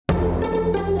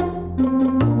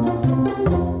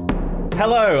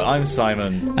Hello, I'm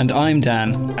Simon. And I'm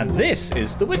Dan. And this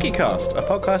is the Wikicast, a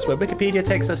podcast where Wikipedia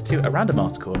takes us to a random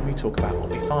article and we talk about what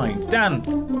we find. Dan,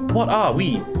 what are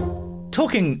we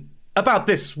talking about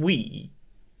this week?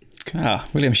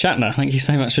 William Shatner, thank you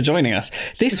so much for joining us.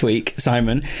 This week,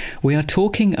 Simon, we are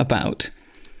talking about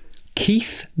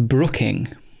Keith Brooking.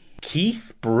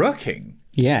 Keith Brooking?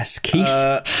 Yes, Keith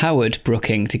Howard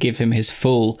Brooking, to give him his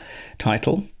full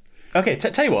title. Okay,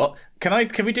 tell you what, can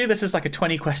we do this as like a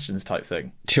 20 questions type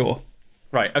thing? Sure.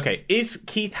 Right, okay. Is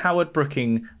Keith Howard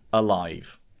Brooking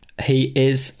alive? He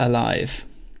is alive.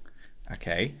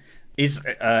 Okay. Is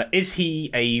he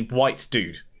a white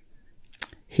dude?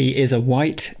 He is a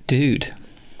white dude.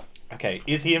 Okay.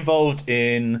 Is he involved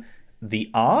in the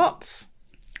arts?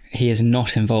 He is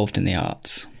not involved in the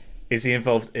arts. Is he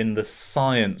involved in the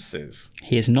sciences?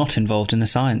 He is not involved in the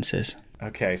sciences.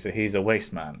 Okay, so he's a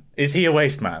waste man. Is he a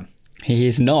waste man? He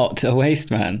is not a waste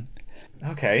man.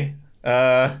 Okay.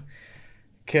 Can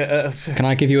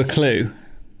I give you a clue?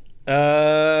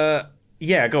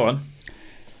 Yeah, go on.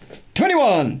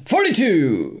 21,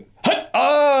 42.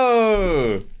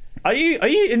 Oh! Are you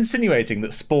insinuating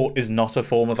that sport is not a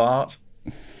form of art?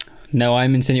 No,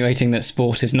 I'm insinuating that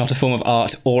sport is not a form of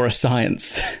art or a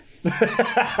science.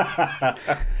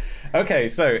 Okay,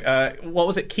 so what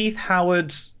was it? Keith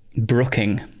Howard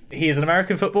Brooking. He is an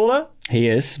American footballer? He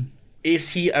is.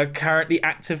 Is he a currently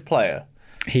active player?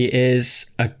 He is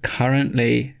a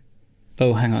currently...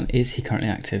 Oh, hang on. Is he currently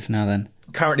active now then?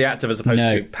 Currently active as opposed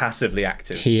to passively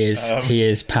active. He is. He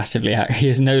is passively active. He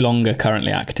is no longer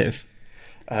currently active.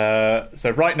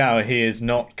 So right now he is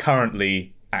not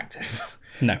currently active.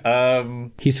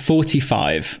 No. He's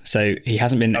 45, so he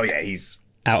hasn't been... Oh yeah, he's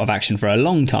out of action for a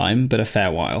long time, but a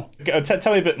fair while.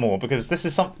 Tell me a bit more, because this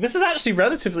is actually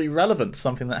relatively relevant to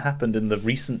something that happened in the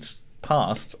recent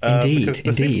past. Because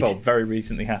the Super Bowl very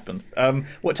recently happened.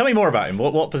 Tell me more about him.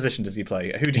 What position does he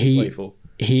play? Who did he play for?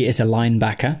 He is a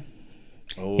linebacker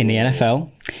in the NFL.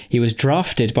 He was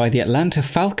drafted by the Atlanta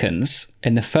Falcons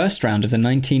in the first round of the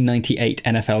 1998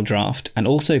 NFL Draft and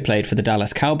also played for the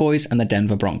Dallas Cowboys and the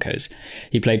Denver Broncos.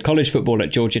 He played college football at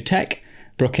Georgia Tech.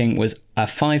 Brooking was a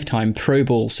 5-time Pro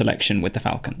Bowl selection with the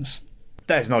Falcons.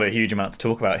 There's not a huge amount to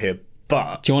talk about here,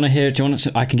 but... Do you want to hear...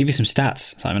 I can give you some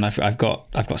stats, Simon. I've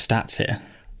got stats here.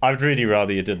 I'd really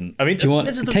rather you didn't. I mean, do you want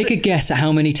take a guess at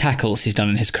how many tackles he's done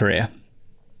in his career?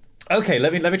 Okay,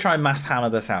 let me try and math hammer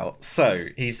this out. So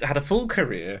he's had a full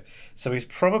career. So he's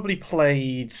probably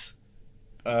played.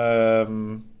 How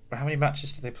many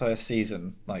matches do they play a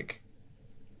season? Like,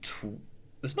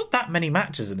 there's not that many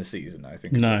matches in a season, I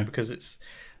think. No, because it's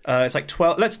like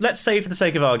 12. Let's say for the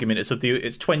sake of argument,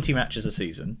 it's 20 matches a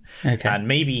season. Okay, and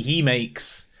maybe he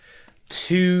makes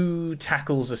 2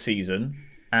 tackles a season,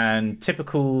 and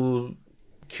typical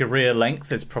career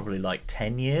length is probably like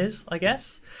 10 years, I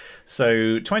guess.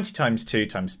 So 20 times 2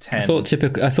 times 10. I thought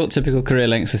typical career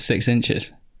length is 6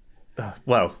 inches.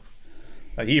 Well,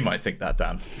 you might think that,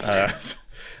 Dan.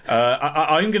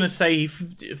 I'm going to say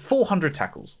 400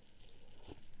 tackles.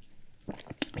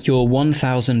 You're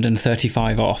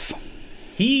 1,035 off.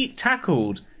 He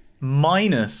tackled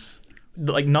minus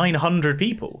like 900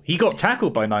 people. He got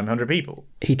tackled by 900 people.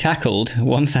 He tackled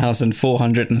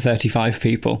 1,435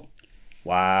 people.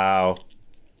 Wow.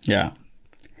 Yeah.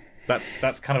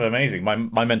 That's kind of amazing.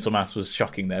 My mental maths was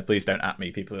shocking there. Please don't at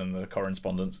me, people in the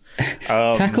correspondence.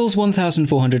 Tackles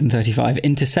 1,435,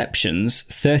 interceptions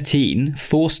 13,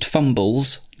 forced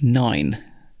fumbles 9.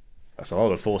 That's a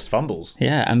lot of forced fumbles.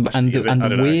 Yeah, and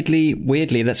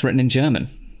weirdly that's written in German.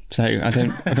 So I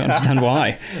don't understand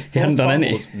why. He hasn't done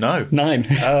fumbles? Any. No. 9.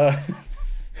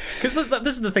 Because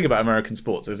this is the thing about American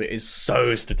sports, is it is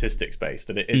so statistics based,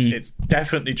 and it's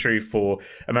definitely true for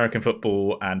American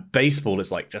football, and baseball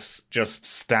is like just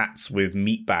stats with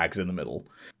meat bags in the middle.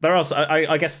 There are,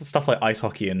 I guess, stuff like ice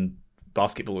hockey and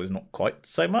basketball is not quite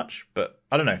so much, but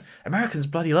I don't know. Americans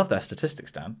bloody love their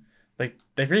statistics, Dan.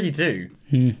 They really do.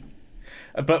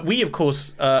 But we, of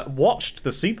course, watched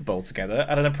the Super Bowl together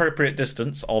at an appropriate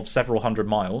distance of several hundred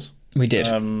miles. We did.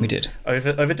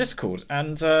 Over Discord,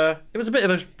 and it was a bit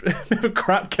of a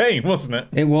crap game, wasn't it?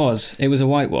 It was a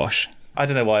whitewash. I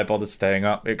don't know why I bothered staying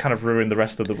up. It kind of ruined the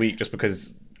rest of the week just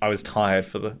because I was tired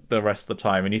for the rest of the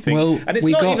time. And you think, and it's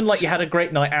not even like you had a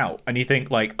great night out, and you think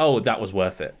like, oh, that was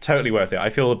worth it, totally worth it. I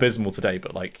feel abysmal today,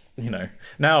 but like, now,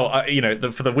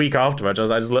 for the week afterwards,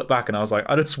 I just looked back and I was like,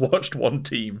 I just watched one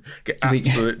team get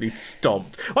absolutely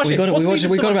stomped. Well, actually,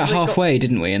 we got about halfway,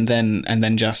 didn't we? And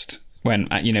then just went,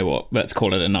 you know what? Let's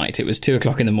call it a night. It was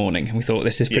 2:00 in the morning, and we thought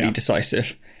this is pretty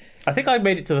decisive. I think I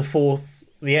made it to the fourth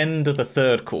the end of the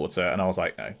third quarter, and I was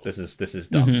like, no, this is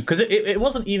done. Because it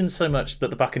wasn't even so much that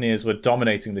the Buccaneers were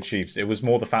dominating the Chiefs. It was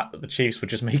more the fact that the Chiefs were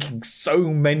just making so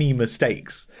many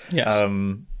mistakes. Yes.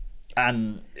 And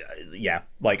and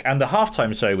the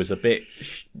halftime show was a bit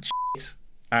shit.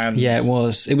 And yeah, it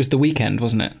was. It was the weekend,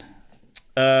 wasn't it?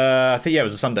 I think it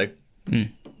was a Sunday.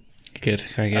 Good,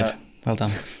 very good. Well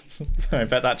done. I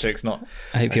bet that joke's not.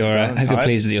 I hope you're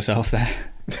pleased with yourself there.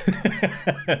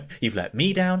 You've let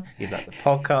me down. You've let the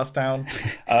podcast down.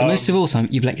 But most of all, Sam,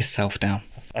 you've let yourself down.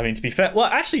 I mean, to be fair, well,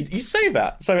 actually, you say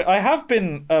that. So I have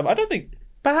been. I don't think.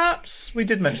 Perhaps we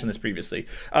did mention this previously,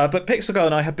 but Pixel Girl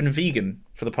and I have been vegan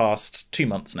for the past 2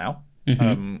 months now. We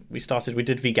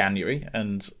did Veganuary,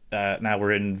 and now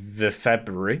we're in the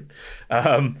February.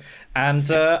 And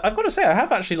I've got to say, I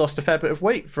have actually lost a fair bit of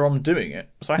weight from doing it.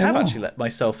 So I have actually let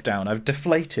myself down. I've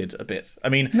deflated a bit. I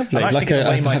mean, lovely. I'm actually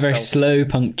like a very slow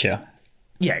puncture.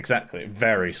 Yeah, exactly.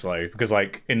 Very slow. Because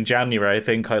like in January, I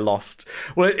think I lost...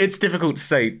 Well, it's difficult to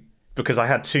say because I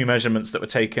had 2 measurements that were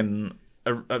taken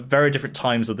at very different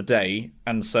times of the day.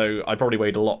 And so I probably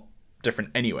weighed a lot different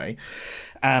anyway.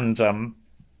 And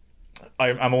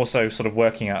I'm also sort of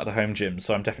working out at the home gym,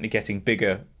 so I'm definitely getting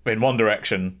bigger in one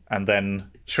direction and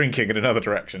then shrinking in another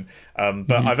direction.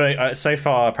 But I've only, so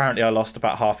far, apparently I lost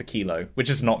about half a kilo, which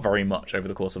is not very much over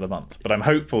the course of a month. But I'm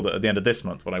hopeful that at the end of this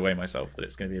month, when I weigh myself, that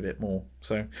it's going to be a bit more.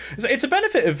 So it's a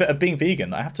benefit of being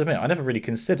vegan, I have to admit. I never really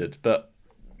considered, but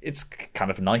it's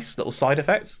kind of a nice little side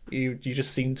effect. You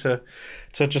just seem to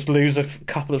just lose a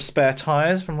couple of spare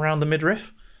tyres from around the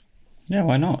midriff. Yeah,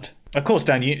 why not? Of course,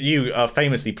 Dan, you are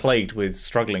famously plagued with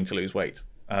struggling to lose weight.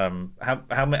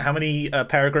 How many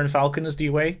peregrine falcons do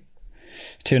you weigh?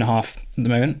 2.5 at the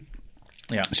moment.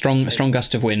 Yeah, strong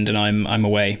gust of wind, and I'm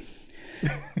away.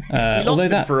 Although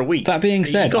that for a week. That being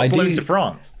said, I blown to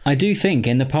France. I do think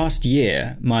in the past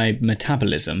year my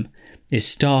metabolism is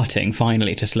starting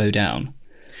finally to slow down.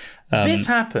 This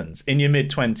happens in your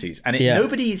mid-20s, and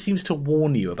nobody seems to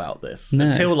warn you about this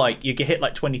until like you get hit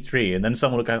like 23, and then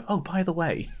someone will go, "Oh, by the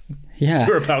way,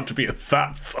 you're about to be a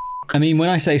fat f***." I mean, when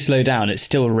I say slow down, it's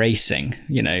still racing.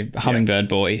 You know, Hummingbird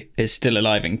Boy is still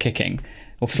alive and kicking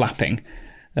or flapping,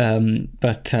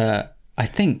 but I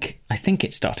think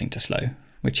it's starting to slow,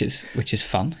 which is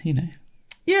fun. You know.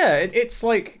 Yeah, it's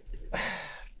like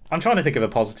I'm trying to think of a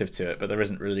positive to it, but there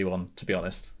isn't really one, to be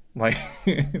honest. Like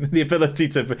the ability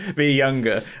to be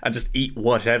younger and just eat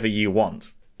whatever you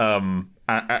want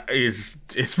is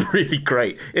really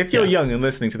great. If you're young and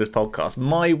listening to this podcast,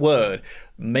 my word,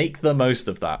 make the most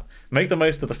of that. Make the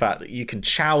most of the fact that you can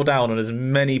chow down on as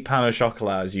many pain au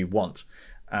chocolat as you want,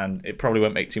 and it probably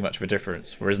won't make too much of a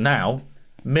difference. Whereas now,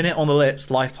 minute on the lips,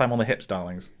 lifetime on the hips,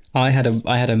 darlings. I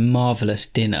had a marvelous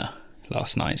dinner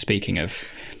last night. Speaking of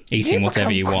eating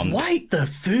whatever you want, quite the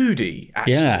foodie.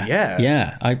 Actually,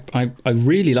 yeah. I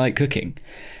really like cooking,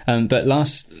 but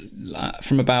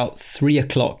from about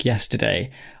 3:00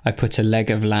 yesterday, I put a leg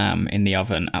of lamb in the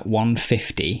oven at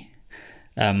 150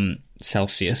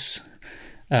 Celsius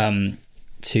to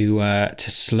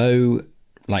slow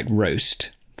like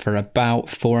roast for about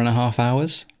 4.5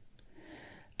 hours,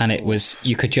 and it was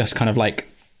you could just kind of like.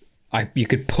 You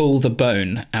could pull the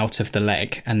bone out of the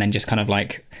leg and then just kind of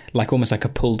like almost like a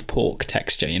pulled pork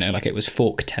texture, you know, like it was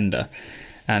fork tender,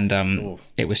 and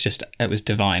it was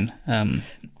divine. Now,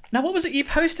 what was it? You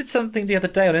posted something the other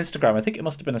day on Instagram. I think it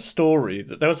must have been a story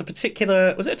that there was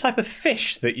was it a type of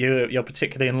fish that you're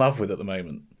particularly in love with at the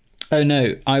moment? Oh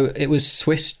no, it was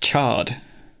Swiss chard,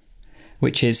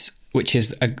 which is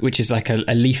like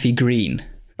a leafy green.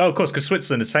 Oh, of course, because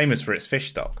Switzerland is famous for its fish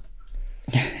stock.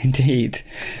 Indeed.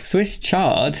 Swiss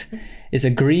chard is a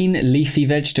green leafy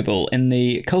vegetable in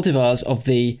the cultivars of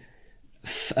the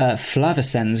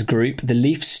Flavescens group. The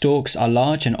leaf stalks are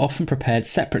large and often prepared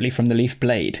separately from the leaf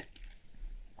blade.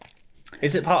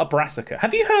 Is it part of brassica?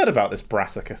 Have you heard about this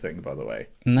brassica thing, by the way?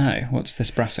 No. What's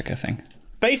this brassica thing?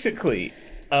 Basically...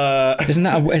 Isn't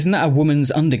that a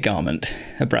woman's undergarment,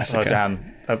 a brassica? Oh, damn.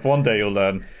 One day you'll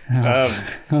learn.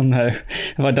 Oh no.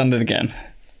 Have I done it again?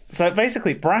 So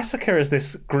basically, brassica is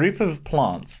this group of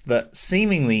plants that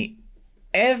seemingly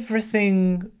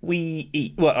everything we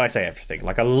eat, well, I say everything,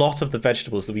 like a lot of the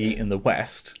vegetables that we eat in the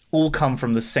West all come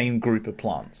from the same group of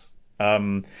plants.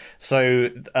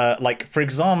 Like, for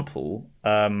example,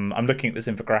 I'm looking at this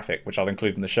infographic, which I'll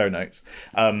include in the show notes.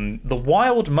 The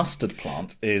wild mustard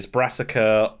plant is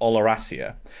Brassica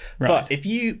oleracea. Right. But if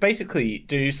you basically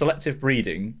do selective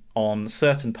breeding on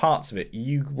certain parts of it,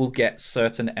 you will get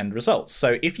certain end results.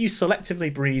 So if you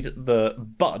selectively breed the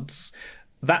buds,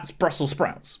 that's Brussels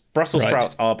sprouts. Brussels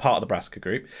sprouts are part of the Brassica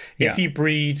group. If you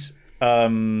breed...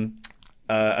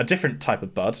 a different type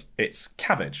of bud. It's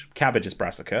cabbage. Cabbage is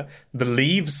brassica. The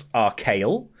leaves are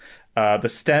kale. The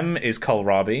stem is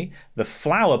kohlrabi. The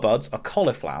flower buds are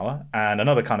cauliflower. And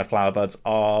another kind of flower buds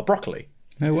are broccoli.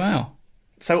 Oh, wow.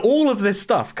 So all of this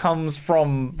stuff comes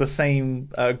from the same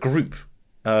group.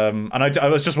 And I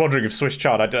was just wondering if Swiss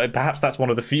chard, perhaps that's one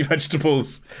of the few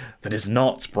vegetables that is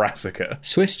not brassica.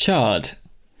 Swiss chard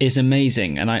is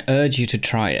amazing, and I urge you to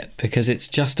try it because it's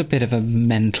just a bit of a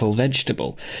mental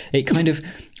vegetable. It kind of...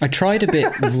 I tried a bit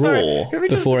raw can we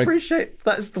before... just appreciate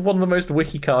that's one of the most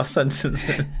Wikicast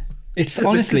sentences. It's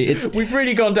honestly, it's... We've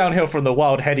really gone downhill from the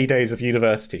wild, heady days of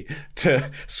university to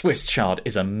Swiss chard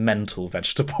is a mental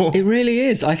vegetable. It really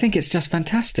is. I think it's just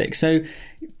fantastic. So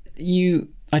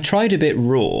I tried a bit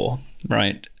raw,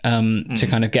 right, to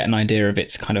kind of get an idea of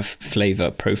its kind of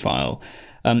flavour profile.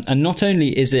 And not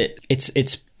only is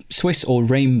it's Swiss or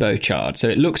rainbow chard, so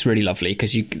it looks really lovely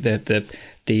because the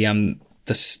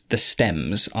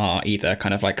stems are either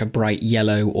kind of like a bright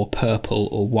yellow or purple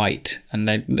or white, and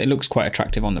it looks quite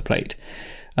attractive on the plate.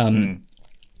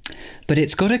 But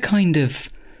it's got a kind of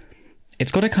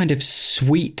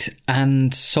sweet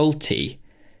and salty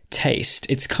taste.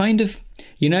 It's kind of,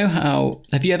 you know how,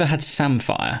 have you ever had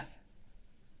samphire?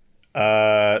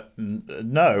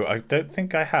 No, I don't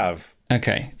think I have.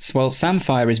 Okay, well,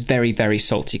 samphire is very, very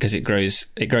salty because it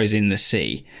grows in the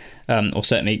sea, or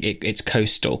certainly it's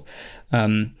coastal.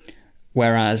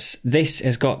 Whereas this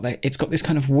has got this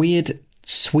kind of weird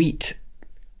sweet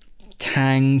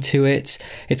tang to it.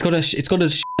 It's got a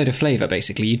shitload of flavour.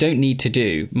 Basically, you don't need to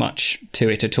do much to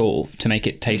it at all to make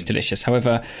it taste delicious.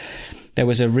 However, there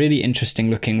was a really interesting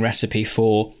looking recipe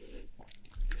for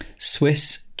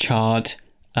Swiss chard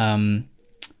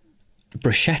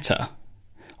bruschetta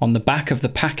on the back of the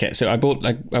packet. So I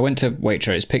went to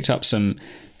Waitrose, picked up some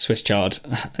Swiss chard,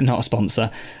 not a sponsor,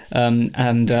 and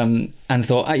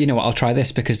thought, you know what, I'll try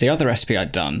this, because the other recipe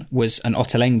I'd done was an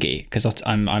ottolenghi, because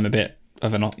I'm a bit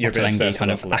of an ottolenghi kind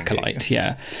of acolyte,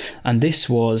 yeah. And this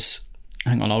was,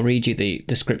 hang on, I'll read you the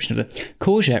description of the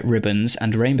courgette ribbons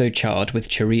and rainbow chard with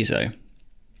chorizo.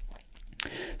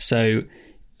 So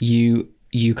you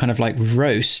kind of like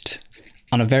roast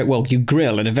on you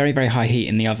grill at a very, very high heat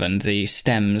in the oven the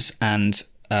stems and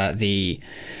the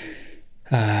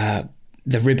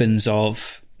ribbons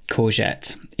of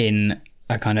courgette in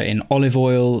olive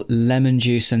oil, lemon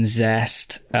juice and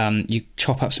zest. You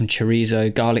chop up some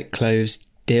chorizo, garlic cloves,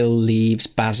 dill leaves,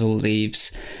 basil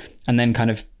leaves, and then kind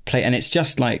of plate. And it's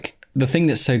just like the thing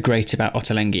that's so great about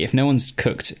ottolenghi. If no one's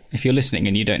cooked, if you're listening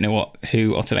and you don't know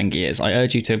who ottolenghi is, I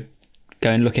urge you to go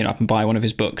and look it up and buy one of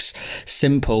his books.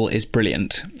 Simple is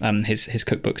brilliant. His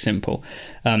cookbook Simple.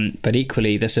 But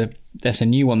equally, there's a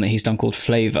new one that he's done called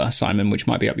Flavour, Simon, which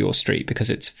might be up your street because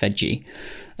it's veggie.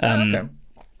 Okay.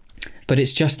 But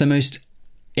it's just the most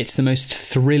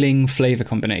thrilling flavour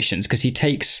combinations, because he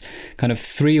takes kind of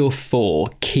 3 or 4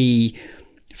 key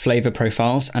flavour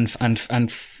profiles and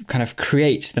kind of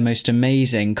creates the most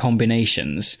amazing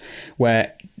combinations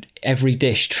where every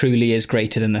dish truly is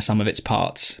greater than the sum of its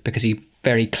parts, because he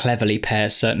very cleverly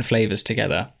pairs certain flavours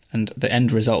together, and the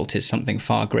end result is something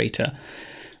far greater.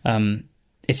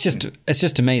 It's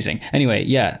just amazing. Anyway,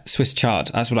 yeah, Swiss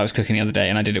chard. That's what I was cooking the other day,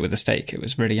 and I did it with a steak. It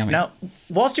was really yummy. Now,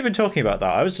 whilst you've been talking about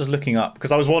that, I was just looking up,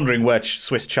 because I was wondering where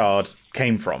Swiss chard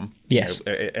came from. Yes.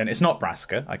 And it's not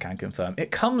brassica, I can confirm.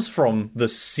 It comes from the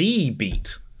sea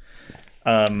beet,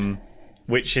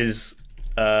 which is...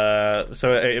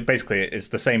 basically it's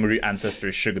the same root ancestor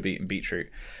as sugar beet and beetroot.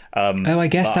 I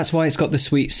guess that's why it's got the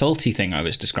sweet salty thing I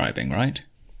was describing, right?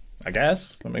 I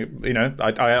guess. I mean,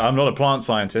 I'm not a plant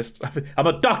scientist. I'm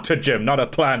a doctor, Jim, not a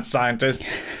plant scientist.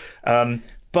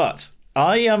 But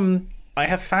I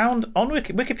have found on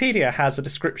Wikipedia has a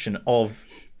description of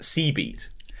sea beet.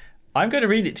 I'm going to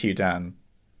read it to you, Dan,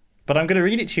 but I'm going to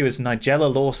read it to you as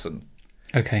Nigella Lawson.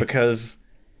 Okay. Because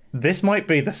this might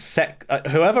be the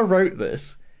whoever wrote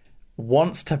this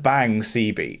wants to bang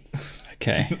sea beet.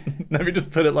 Okay. Let me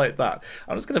just put it like that.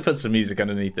 I'm just going to put some music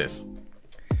underneath this.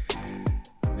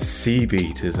 Sea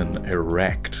beet is an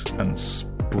erect and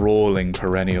sprawling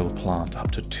perennial plant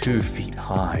up to 2 feet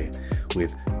high,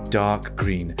 with dark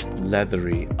green,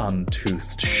 leathery,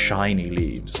 untoothed, shiny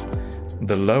leaves.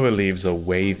 The lower leaves are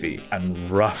wavy and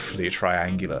roughly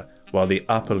triangular, while the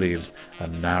upper leaves are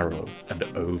narrow and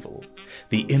oval.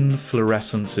 The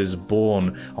inflorescence is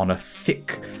borne on a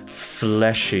thick,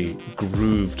 fleshy,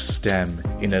 grooved stem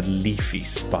in a leafy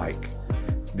spike.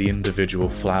 The individual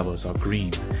flowers are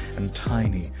green and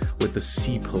tiny, with the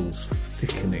sepals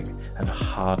thickening and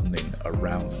hardening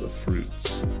around the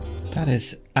fruits. That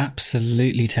is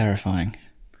absolutely terrifying.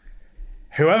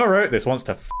 Whoever wrote this wants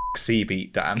to sea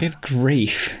beet, Dan. Good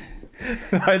grief.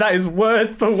 That is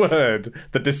word for word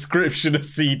the description of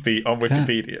seed beet on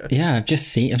Wikipedia.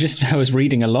 I was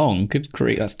reading along. Good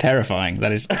grief, that's terrifying.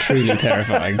 That is truly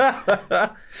terrifying.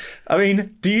 I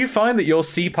mean, do you find that your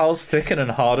sepals thicken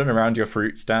and harden around your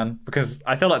fruits, Dan? Because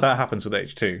I feel like that happens with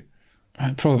age 2.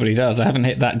 It probably does. I haven't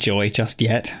hit that joy just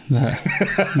yet, but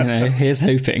here's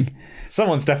hoping.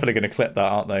 Someone's definitely going to clip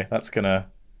that, aren't they? That's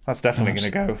definitely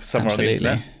going to go somewhere absolutely. on the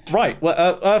internet. Right.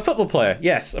 Well, football player.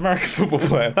 Yes, American football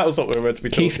player. That was what we were meant to be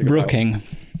talking Keith Brooking. about.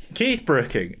 Keith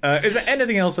Brooking. Is there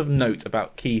anything else of note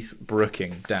about Keith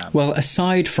Brooking, Dan? Well,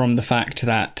 aside from the fact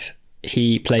that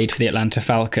he played for the Atlanta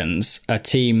Falcons, a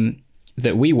team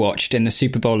that we watched in the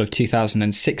Super Bowl of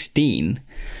 2016.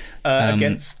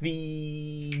 Against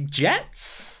the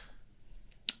Jets?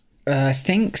 I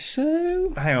think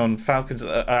so. Hang on, Falcons.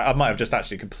 I might have just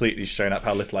actually completely shown up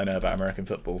how little I know about American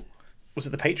football. Was it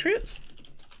the Patriots?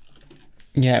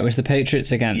 Yeah, it was the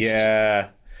Patriots against... Yeah.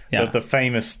 The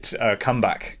famous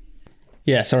comeback.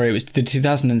 Yeah, sorry, it was the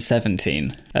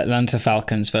 2017 Atlanta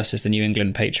Falcons versus the New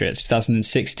England Patriots.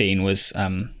 2016 was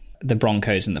the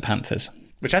Broncos and the Panthers.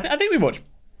 Which I think we watched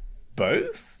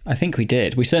both? I think we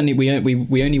did. We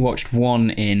only watched one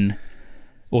in...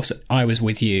 Also, I was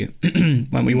with you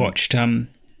when we watched the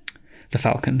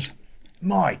Falcons.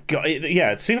 My God.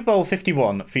 Yeah, Super Bowl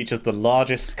 51 features the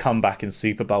largest comeback in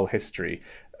Super Bowl history.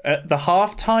 At the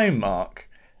halftime mark,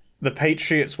 the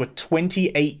Patriots were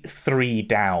 28-3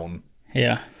 down.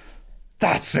 Yeah.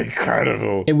 That's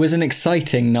incredible. It was an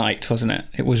exciting night, wasn't it?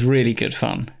 It was really good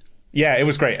fun. Yeah, it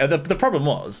was great. The problem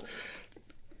was,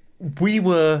 we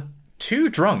were too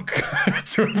drunk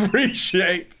to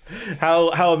appreciate how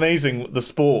amazing the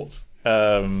sport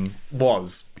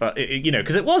was.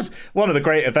 Because it was one of the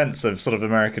great events of sort of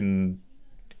American...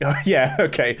 Yeah,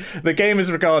 okay. The game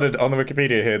is regarded, on the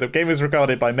Wikipedia here, the game is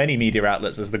regarded by many media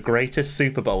outlets as the greatest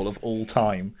Super Bowl of all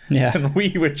time. Yeah. And we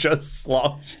were just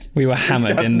sloshed. We were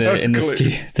hammered in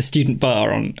the student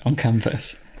bar on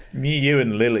campus. Me, you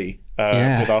and Lily.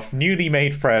 With our newly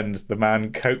made friend, the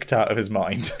man coked out of his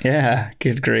mind. Yeah,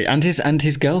 good grief. And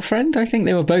his girlfriend, I think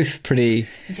they were both pretty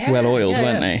well-oiled,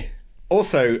 weren't they?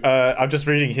 Also, I'm just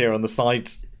reading here on the side,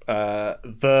 do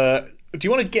you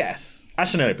want to guess?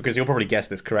 Actually, no, because you'll probably guess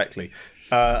this correctly.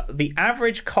 The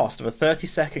average cost of a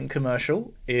 30-second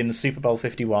commercial in Super Bowl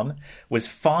 51 was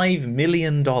 $5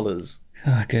 million.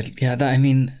 Oh, good.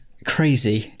 Yeah,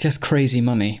 crazy. Just crazy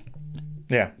money.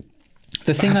 Yeah.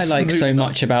 The thing I like so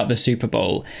much about the Super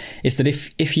Bowl is that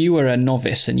if you were a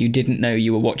novice and you didn't know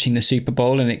you were watching the Super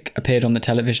Bowl and it appeared on the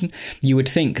television, you would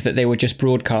think that they were just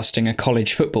broadcasting a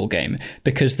college football game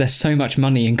because there's so much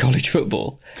money in college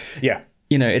football. Yeah.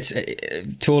 It's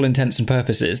to all intents and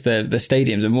purposes, the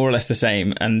stadiums are more or less the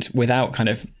same, and without kind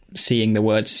of seeing the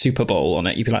word Super Bowl on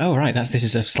it, you'd be like, oh, right, this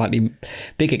is a slightly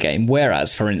bigger game.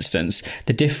 Whereas, for instance,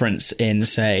 the difference in,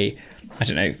 say, I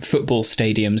don't know, football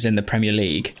stadiums in the Premier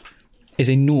League is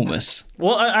enormous.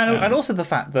 Well, and also the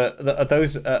fact that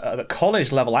those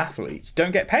college level athletes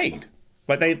don't get paid.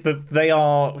 Like they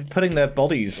are putting their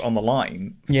bodies on the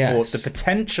line for the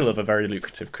potential of a very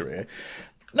lucrative career.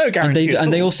 No guarantee.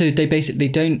 And they basically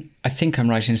don't. I think I'm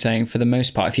right in saying, for the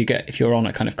most part, if you're on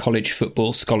a kind of college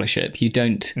football scholarship, you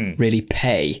don't really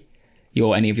pay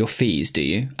any of your fees, do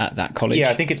you, at that college? Yeah,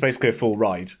 I think it's basically a full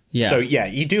ride. Yeah. So yeah,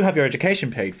 you do have your education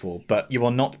paid for, but you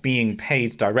are not being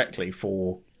paid directly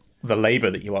for the labour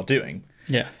that you are doing.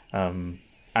 Yeah.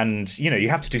 And you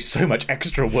have to do so much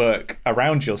extra work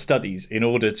around your studies in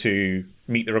order to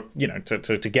meet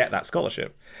to get that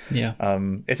scholarship. Yeah.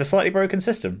 It's a slightly broken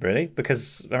system, really,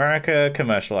 because America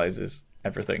commercializes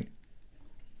everything.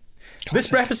 Classic.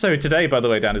 This episode today, by the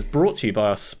way, Dan, is brought to you by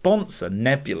our sponsor,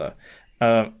 Nebula.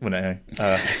 Should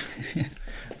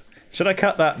I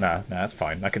cut that? No, that's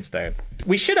fine. I can stay in.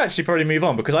 We should actually probably move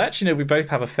on, because I actually know we both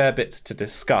have a fair bit to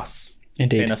discuss.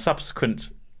 Indeed. In a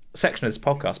subsequent section of this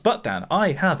podcast. But Dan,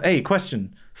 I have a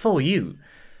question for you.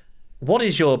 What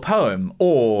is your poem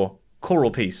or choral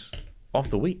piece of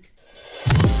the week?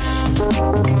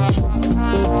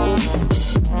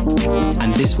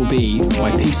 And this will be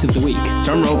my piece of the week.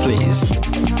 Drum roll, please.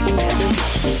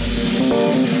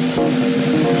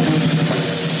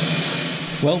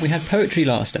 Well, we had poetry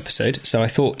last episode, so I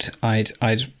thought I'd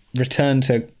return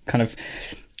to kind of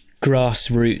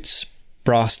grassroots,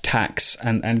 brass tacks,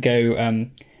 and go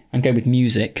with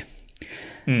music.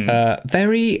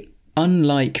 Very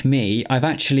unlike me, I've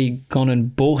actually gone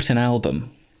and bought an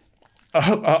album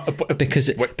because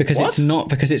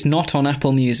it's not on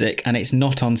Apple Music and it's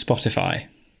not on Spotify.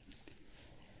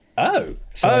 Oh,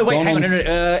 So wait, hang on.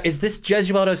 Is this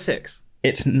Gesualdo 6?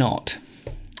 It's not.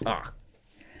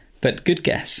 But good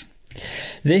guess.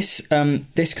 This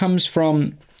comes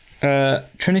from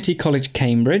Trinity College,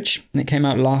 Cambridge. It came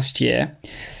out last year,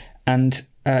 and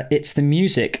it's the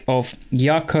music of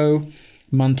Jaakko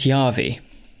Mantjärvi.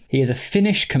 He is a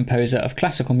Finnish composer of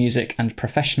classical music and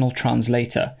professional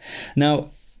translator.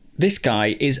 Now, this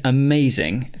guy is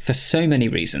amazing for so many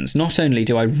reasons. Not only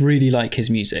do I really like his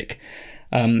music,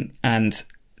 and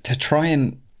to try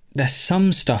and... There's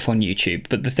some stuff on YouTube,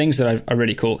 but the things that are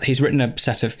really cool, he's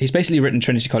basically written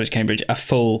Trinity College, Cambridge, a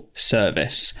full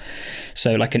service.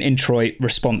 So like an introit,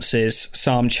 responses,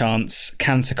 psalm chants,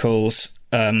 canticles,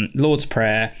 Lord's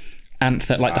Prayer,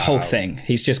 anthem, like the whole thing.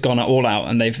 He's just gone all out,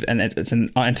 and it's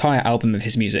an entire album of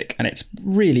his music, and it's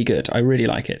really good. I really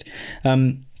like it.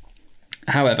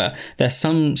 However, there's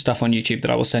some stuff on YouTube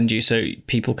that I will send you so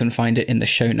people can find it in the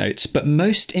show notes. But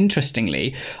most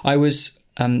interestingly, I was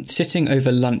sitting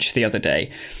over lunch the other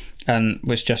day and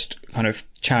was just kind of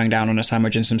chowing down on a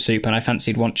sandwich and some soup, and I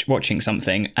fancied watching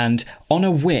something. And on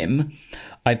a whim,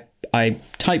 I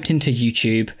typed into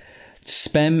YouTube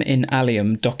Spem in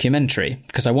Alium documentary,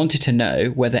 because I wanted to know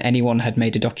whether anyone had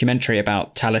made a documentary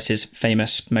about Tallis's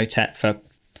famous motet for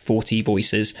 40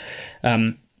 voices,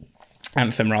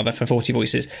 anthem rather, for 40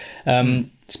 voices,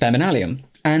 Spem in Alium.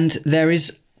 And there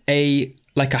is a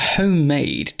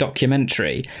homemade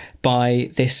documentary by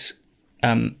this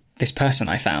person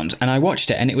I found, and I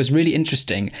watched it, and it was really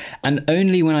interesting. And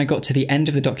only when I got to the end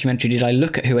of the documentary did I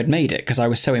look at who had made it, because I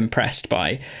was so impressed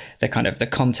by the kind of the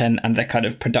content and the kind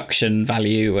of production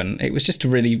value, and it was just a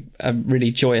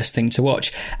really joyous thing to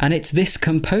watch. And it's this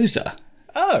composer.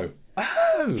 Oh.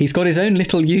 He's got his own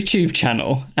little YouTube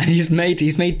channel, and he's made 2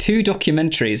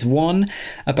 documentaries. One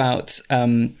about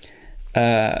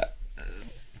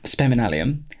Spem in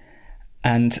Alium,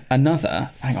 and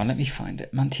another, hang on, let me find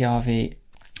it, Mantjärvi.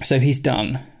 So he's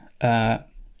done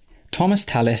Thomas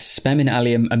Tallis, Spem in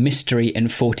Alium, A Mystery in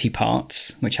 40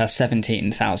 Parts, which has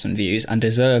 17,000 views and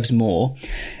deserves more.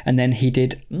 And then he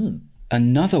did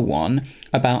another one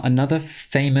about another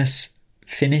famous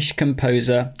Finnish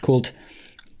composer called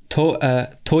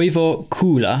Toivo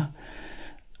Kuula,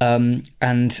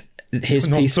 and his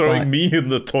piece not throwing me in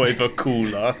the Toivo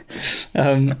Kuula.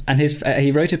 And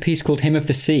he wrote a piece called Hymn of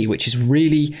the Sea, which is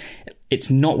really, it's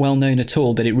not well known at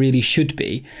all, but it really should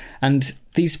be. And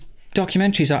these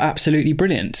documentaries are absolutely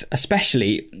brilliant,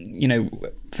 especially, you know,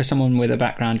 for someone with a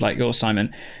background like yours,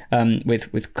 Simon,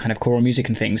 with kind of choral music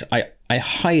and things. I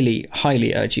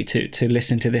highly urge you to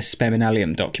listen to this Spem in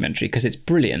Alium documentary, because it's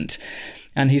brilliant,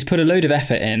 and he's put a load of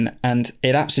effort in, and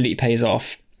it absolutely pays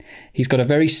off. He's got a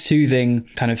very soothing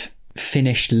kind of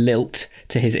Finnish lilt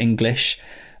to his English,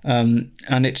 and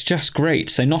it's just great.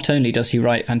 So not only does he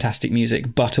write fantastic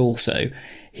music, but also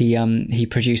he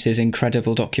produces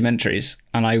incredible documentaries,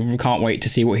 and I can't wait to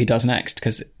see what he does next,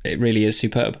 because it really is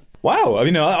superb. Wow, I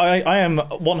mean, I am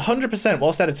 100%,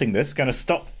 whilst editing this, going to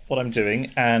stop what I'm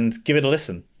doing and give it a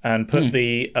listen, and put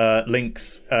the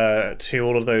links to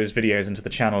all of those videos into the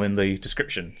channel in the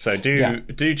description. So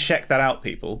do check that out,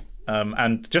 people.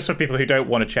 And just for people who don't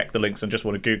want to check the links and just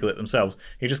want to Google it themselves,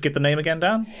 you just give the name again,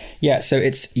 Dan? Yeah, so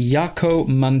it's Jaakko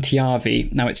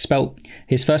Mantjärvi. Now it's spelt,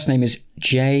 his first name is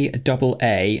Jaakko,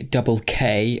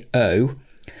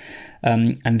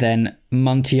 and then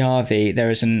Mantjärvi, there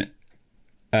is an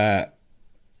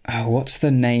what's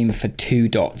the name for 2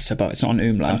 dots? But it's not an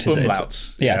umlaut, is it?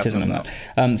 Umlaut. Yeah, it is an umlaut.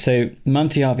 So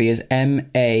Mantjärvi is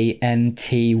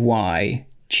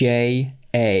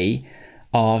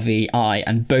MANTYJARVI,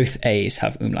 and both A's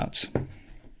have umlauts.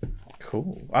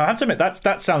 Cool. I have to admit,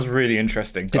 that sounds really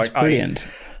interesting. It's brilliant. I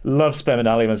love Spem in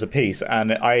Alium as a piece,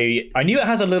 and I knew it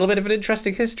has a little bit of an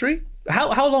interesting history.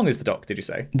 How long is the doc, did you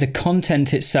say? The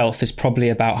content itself is probably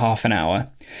about half an hour,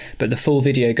 but the full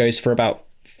video goes for about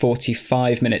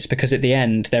 45 minutes, because at the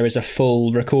end there is a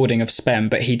full recording of Spem,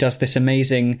 but he does this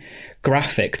amazing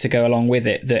graphic to go along with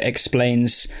it that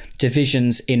explains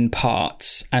divisions in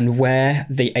parts and where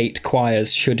the 8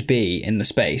 choirs should be in the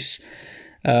space.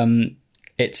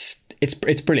 It's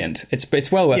brilliant.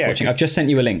 It's well worth watching. I've just sent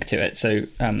you a link to it, so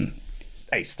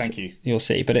Ace, thank you. You'll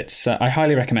see, but it's I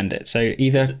highly recommend it. So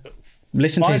either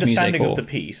listen to his music, or... My understanding of the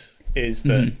piece is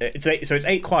that it's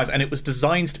 8 choirs, and it was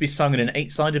designed to be sung in an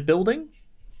 8-sided building.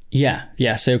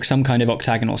 Yeah, so some kind of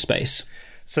octagonal space.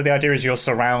 So the idea is you're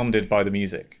surrounded by the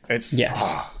music. It's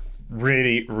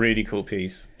really, really cool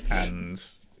piece. And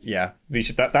yeah, we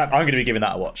should. That I'm going to be giving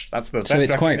that a watch. That's the best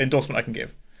endorsement I can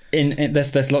give.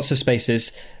 There's lots of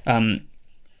spaces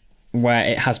where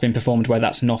it has been performed where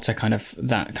that kind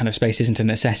of space isn't a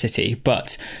necessity,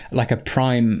 but like a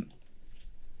prime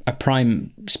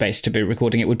space to be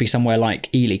recording it would be somewhere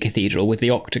like Ely Cathedral with the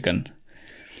octagon.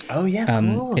 Oh yeah,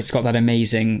 of course. It's got that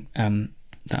amazing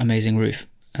roof.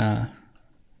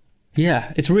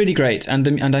 Yeah, it's really great, and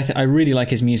I really like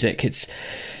his music.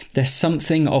 There's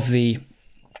something of the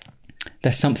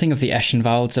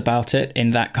Eschenwalds about it, in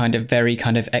that kind of very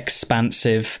kind of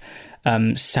expansive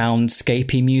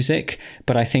soundscapey music,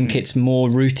 but I think it's more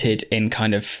rooted in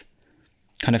kind of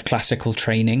classical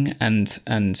training, and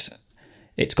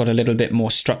it's got a little bit more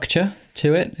structure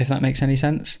to it, if that makes any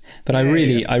sense. But I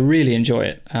really enjoy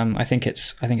it. I think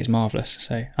it's marvelous.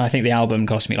 So I think the album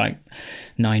cost me like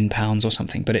 £9 or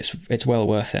something, but it's well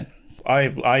worth it.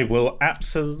 I will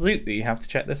absolutely have to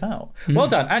check this out. Well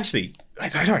done. Actually,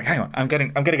 sorry, hang on. I'm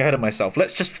getting ahead of myself.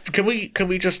 Let's just can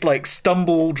we just like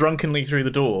stumble drunkenly through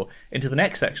the door into the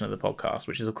next section of the podcast,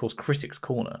 which is of course Critics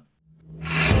Corner.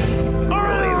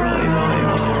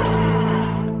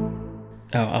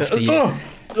 Oh, after you.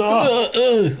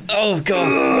 Oh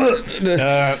God.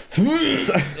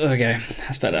 Okay,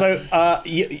 that's better. So,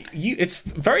 you it's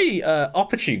very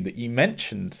opportune that you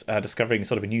mentioned discovering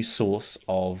sort of a new source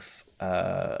of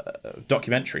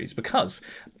documentaries, because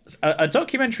a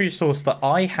documentary source that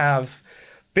I have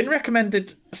been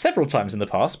recommended several times in the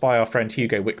past by our friend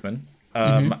Hugo Wickman,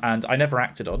 and I never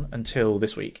acted on until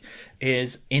this week,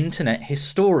 is Internet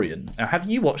Historian. Now, have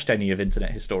you watched any of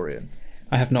Internet Historian?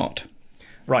 I have not.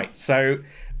 Right, so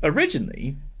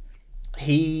originally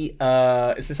he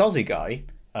is this Aussie guy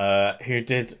who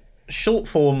did short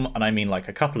form, and I mean like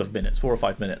a couple of minutes, 4 or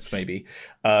 5 minutes maybe,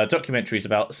 documentaries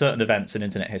about certain events in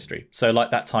internet history. So like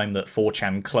that time that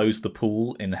 4chan closed the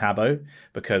pool in Habbo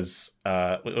because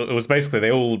it was basically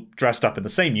they all dressed up in the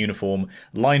same uniform,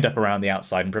 lined up around the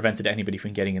outside and prevented anybody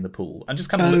from getting in the pool, and just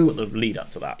kind of looked at the lead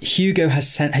up to that. Hugo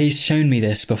he's shown me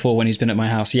this before when he's been at my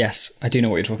house. Yes, I do know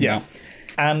what you're talking about.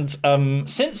 And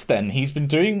since then, he's been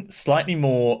doing slightly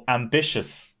more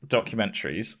ambitious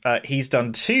documentaries. He's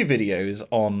done 2 videos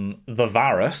on the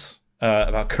virus,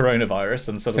 about coronavirus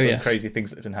and sort of the crazy things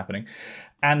that have been happening.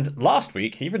 And last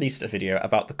week, he released a video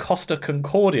about the Costa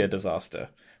Concordia disaster,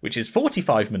 which is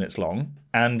 45 minutes long,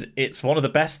 and it's one of the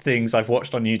best things I've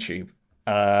watched on YouTube.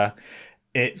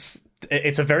 It's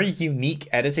a very unique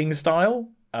editing style.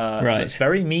 Right. It's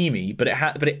very memey, but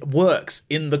it works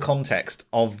in the context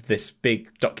of this big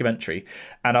documentary,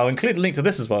 and I'll include a link to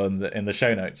this as well in the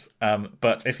show notes.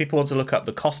 But if people want to look up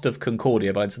The Cost of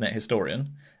Concordia by Internet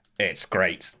Historian, it's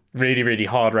great. Really, really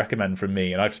hard recommend from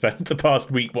me, and I've spent the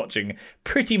past week watching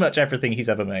pretty much everything he's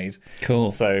ever made.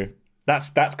 Cool. So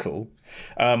that's cool.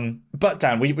 But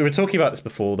Dan, we were talking about this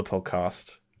before the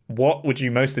podcast. What would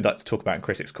you mostly like to talk about in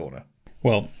Critics Corner?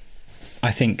 Well,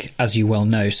 I think, as you well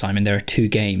know, Simon, there are 2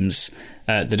 games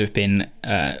that have been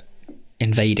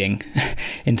invading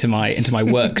into my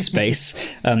workspace.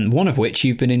 One of which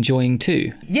you've been enjoying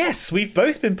too. Yes, we've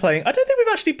both been playing. I don't think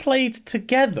we've actually played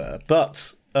together,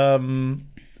 but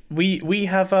we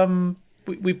have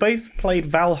we both played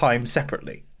Valheim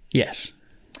separately. Yes.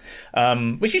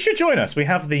 Which you should join us. We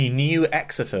have the new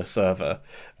Exeter server.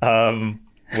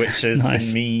 Which has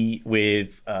been me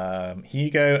with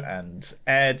Hugo and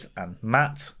Ed and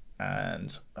Matt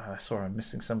and sorry, I'm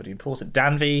missing somebody important.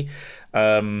 Danvey.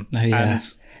 And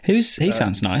he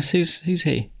sounds nice. Who's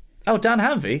he? Oh, Dan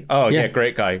Hanvey. Oh yeah,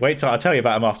 great guy. Wait till I'll tell you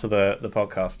about him after the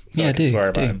podcast. So I can swear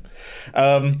about him.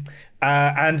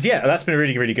 And yeah, that's been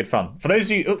really, really good fun. For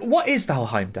those of you, what is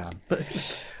Valheim, Dan?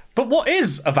 But what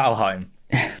is a Valheim?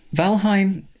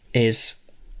 Valheim is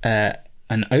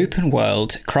an open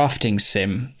world crafting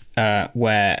sim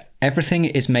where everything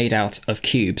is made out of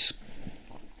cubes,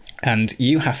 and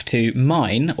you have to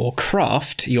mine or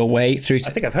craft your way through to...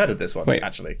 I think I've heard of this one,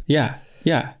 actually. Yeah.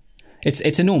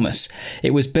 It's enormous.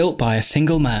 It was built by a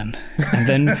single man and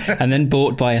then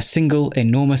bought by a single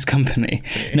enormous company.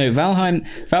 No,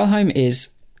 Valheim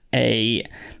is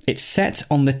it's set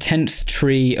on the 10th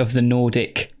tree of the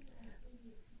Nordic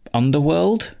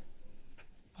underworld,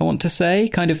 I want to say,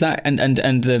 kind of that, and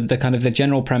the kind of the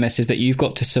general premise is that you've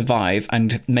got to survive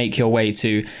and make your way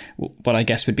to what I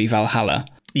guess would be Valhalla.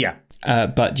 Yeah.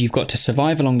 But you've got to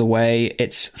survive along the way.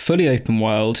 It's fully open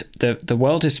world. The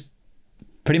world is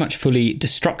pretty much fully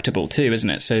destructible too,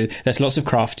 isn't it? So there's lots of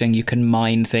crafting. You can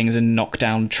mine things and knock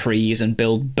down trees and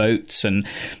build boats and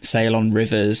sail on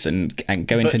rivers and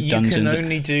go into dungeons. But you can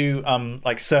only do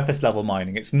like surface level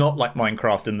mining. It's not like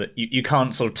Minecraft in that you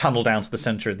can't sort of tunnel down to the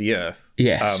center of the earth.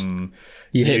 Yes.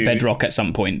 You hit bedrock at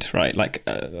some point, right? Like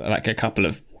a couple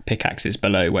of pickaxes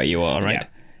below where you are, right? Yeah.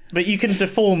 But you can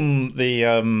deform the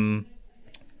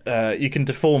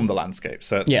landscape.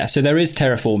 So yeah, so there is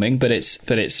terraforming, but it's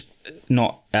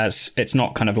not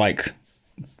kind of like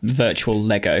virtual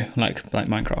Lego like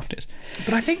Minecraft is.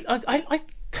 But I think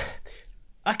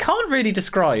I can't really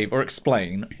describe or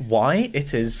explain why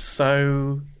it is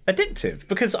so addictive,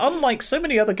 because unlike so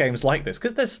many other games like this,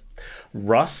 because there's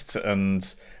Rust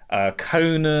and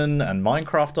Conan and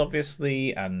Minecraft,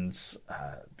 obviously, and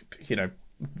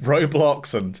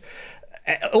Roblox and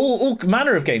all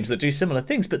manner of games that do similar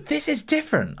things, but this is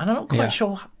different, and I'm not quite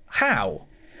sure how.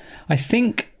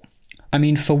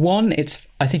 For one,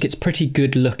 I think it's pretty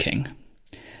good looking,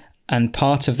 and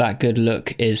part of that good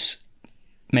look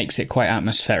makes it quite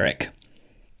atmospheric.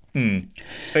 It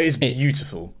is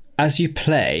beautiful. As you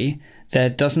play,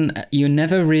 you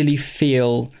never really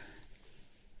feel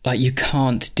like you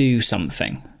can't do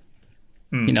something.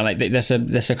 Like there's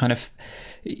a kind of,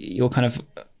 you're kind of,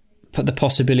 the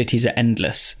possibilities are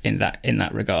endless in that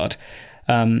regard.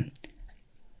 And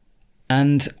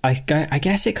I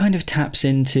guess it kind of taps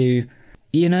into,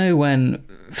 when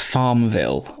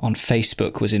Farmville on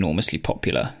Facebook was enormously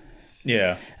popular.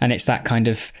 Yeah. And it's that kind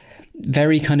of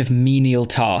very kind of menial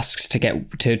tasks to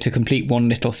get to complete one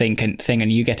little thing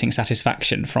and you getting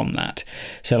satisfaction from that.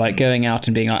 So like going out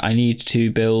and being like, I need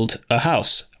to build a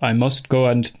house. I must go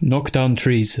and knock down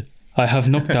trees. I have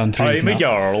knocked down trees. I'm a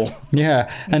jarl.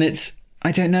 Yeah. And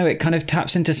I don't know, it kind of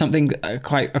taps into something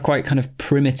quite kind of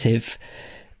primitive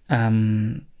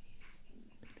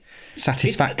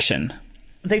satisfaction.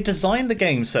 They've designed the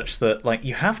game such that like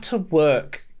you have to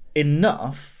work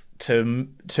enough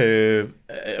to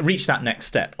reach that next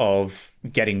step of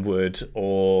getting wood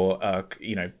or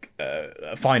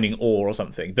finding ore or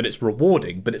something, that it's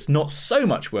rewarding, but it's not so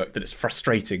much work that it's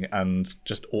frustrating and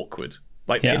just awkward.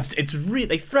 It's really,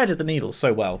 they threaded the needle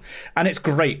so well, and it's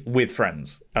great with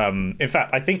friends. In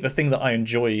fact, I think the thing that I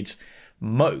enjoyed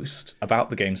most about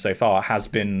the game so far has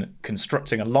been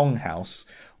constructing a longhouse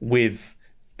with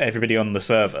everybody on the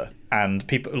server, and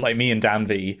people like me and Dan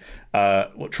V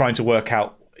trying to work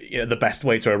out the best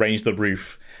way to arrange the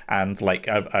roof, and like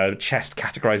a chest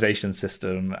categorization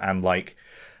system, and like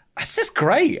it's just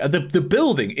great. The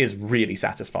building is really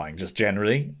satisfying, just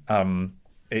generally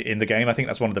in the game. I think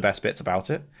that's one of the best bits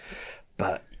about it.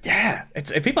 But yeah,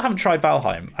 if people haven't tried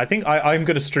Valheim, I think I'm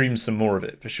going to stream some more of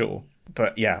it for sure.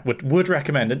 But yeah, would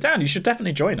recommend. And Dan, you should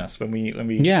definitely join us when we.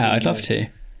 Yeah, I'd love to.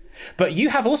 But you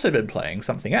have also been playing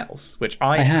something else, which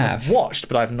I have watched,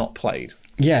 but I've not played.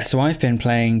 Yeah, so I've been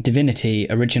playing Divinity: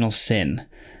 Original Sin,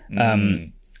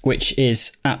 which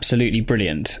is absolutely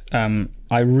brilliant.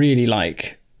 I really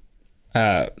like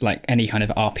any kind of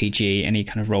RPG, any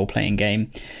kind of role-playing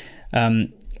game.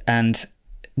 And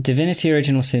Divinity: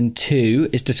 Original Sin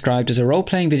 2 is described as a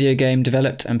role-playing video game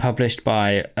developed and published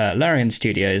by Larian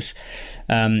Studios,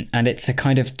 and it's a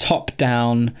kind of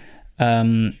top-down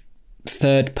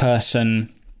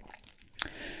third-person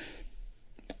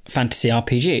fantasy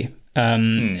RPG.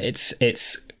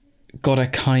 It's got a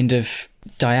kind of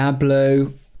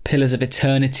Diablo, Pillars of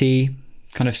Eternity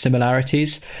kind of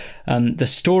similarities. The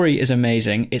story is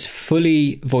amazing. It's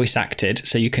fully voice acted,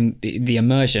 so the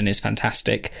immersion is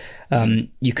fantastic.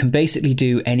 You can basically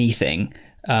do anything.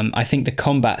 I think the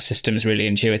combat system is really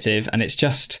intuitive, and it's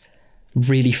just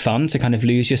really fun to kind of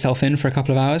lose yourself in for a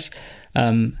couple of hours.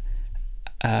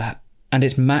 And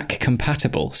it's Mac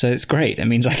compatible, so it's great. It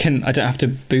means I don't have to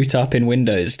boot up in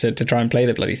Windows to try and play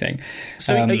the bloody thing.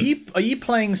 So are you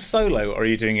playing solo, or are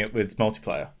you doing it with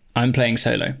multiplayer? I'm playing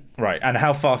solo. Right, and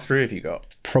how far through have you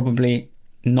got? Probably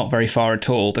not very far at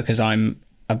all, because I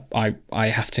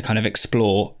have to kind of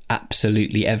explore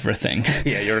absolutely everything.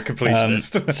 Yeah, you're a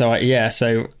completionist.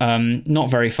 So not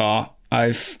very far.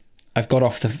 I've got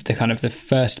off the kind of the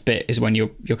first bit is when you're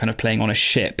kind of playing on a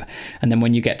ship, and then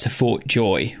when you get to Fort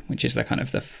Joy, which is the kind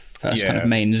of the first kind of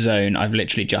main zone, I've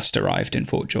literally just arrived in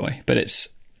Fort Joy. But it's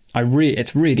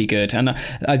really good, and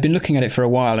I'd been looking at it for a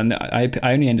while, and I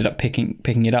only ended up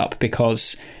picking it up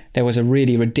because there was a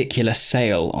really ridiculous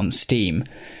sale on Steam,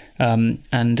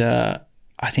 and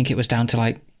I think it was down to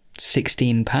like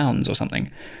 £16 or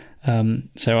something.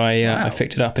 So I've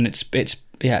picked it up, and it's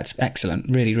excellent,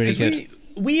 really good.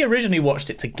 We originally watched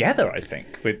it together, I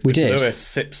think, with Lewis,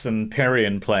 Sips, and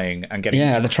Pyrian playing and getting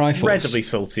the Triforce incredibly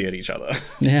salty at each other.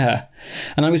 Yeah.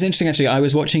 And I was interesting, actually. I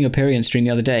was watching a Pyrian stream the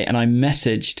other day, and I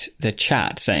messaged the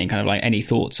chat saying kind of like any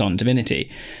thoughts on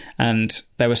Divinity. And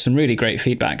there was some really great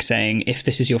feedback saying, if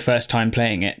this is your first time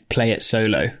playing it, play it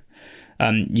solo.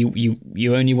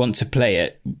 You only want to play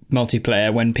it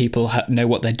multiplayer when people know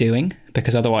what they're doing,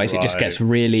 because otherwise it just gets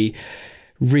really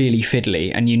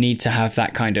fiddly, and you need to have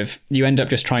that kind of, you end up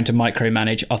just trying to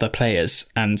micromanage other players,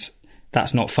 and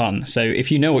that's not fun. So if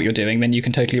you know what you're doing, then you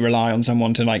can totally rely on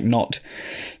someone to like not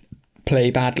play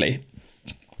badly.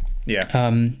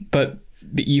 Yeah. But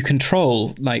you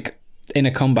control like in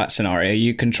a combat scenario,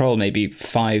 you control maybe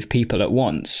 5 people at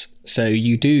once. So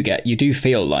you do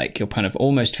feel like you're kind of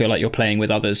almost feel like you're playing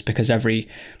with others, because every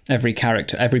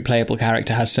character, every playable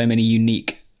character has so many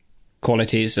unique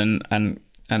qualities and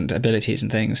abilities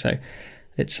and things. So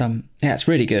it's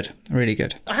really good, really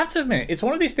good. I have to admit, it's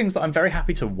one of these things that I'm very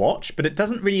happy to watch, but it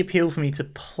doesn't really appeal for me to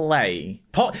play.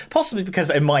 Possibly because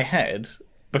in my head,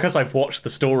 because I've watched the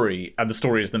story and the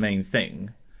story is the main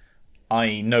thing,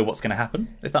 I know what's going to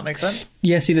happen, if that makes sense.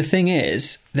 Yeah, see, the thing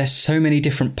is, there's so many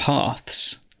different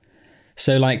paths.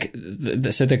 So, like,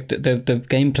 the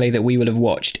gameplay that we will have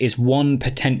watched is one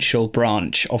potential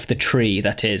branch of the tree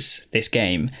that is this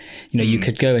game. You know, you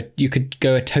could go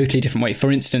a totally different way. For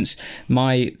instance,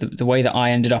 the way that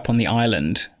I ended up on the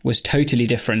island was totally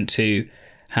different to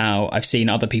how I've seen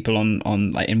other people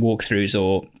on like in walkthroughs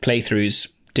or playthroughs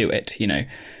do it. You know,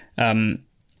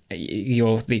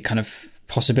 the kind of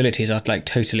possibilities are like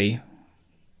totally.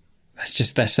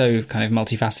 They're so kind of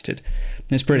multifaceted.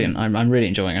 It's brilliant. I'm really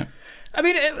enjoying it. I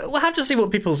mean, we'll have to see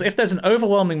what if there's an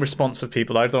overwhelming response of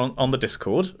people either on the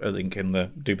Discord, a link in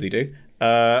the doobly-doo,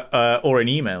 or in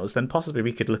emails, then possibly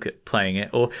we could look at playing it.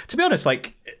 Or, to be honest,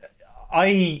 like,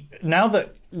 now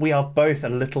that we are both a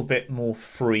little bit more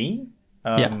free,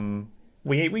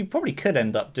 we probably could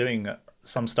end up doing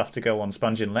some stuff to go on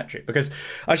Sponge and Electric, because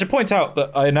I should point out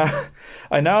that I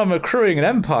now am accruing an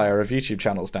empire of YouTube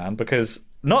channels, Dan, because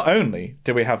not only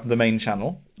do we have the main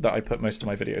channel that I put most of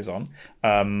my videos on,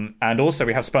 and also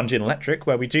we have Sponge and Electric,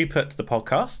 where we do put the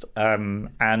podcast,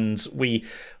 and we,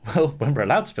 well, when we're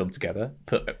allowed to film together,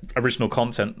 put original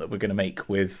content that we're going to make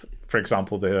with, for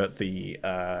example,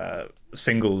 the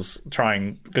singles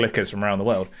trying glickers from around the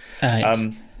world.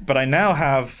 Yes. But I now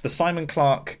have the Simon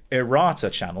Clark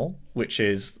Errata channel, which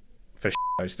is for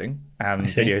posting and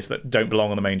videos that don't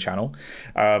belong on the main channel.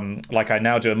 Like, I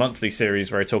now do a monthly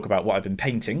series where I talk about what I've been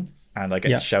painting, and I get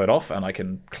to show it off, and I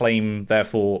can claim,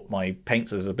 therefore, my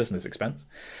paints as a business expense.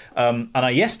 And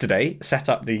I yesterday set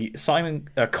up the Simon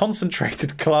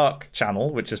Concentrated Clark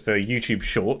channel, which is for YouTube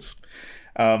Shorts.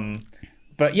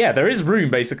 But yeah, there is room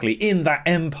basically in that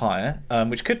empire,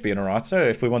 which could be an errata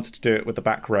if we wanted to do it with the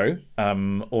back row,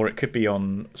 or it could be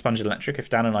on Sponge and Electric if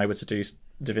Dan and I were to do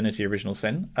Divinity Original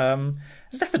Sin.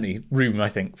 There's definitely room, I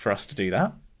think, for us to do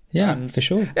that. Yeah, and, for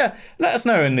sure. Yeah, let us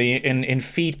know in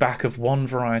feedback of one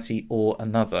variety or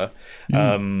another,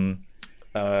 whether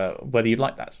you'd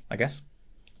like that, I guess.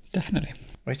 Definitely.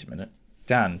 Wait a minute.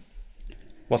 Dan,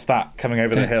 what's that coming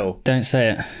over the hill? Don't say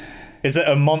it. Is it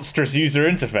a monstrous user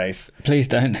interface? Please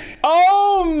don't.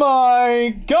 Oh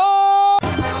my god!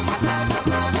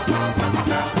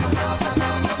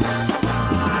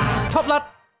 Top lad!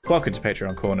 Welcome to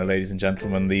Patreon Corner, ladies and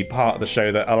gentlemen, the part of the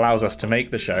show that allows us to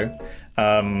make the show.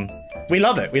 We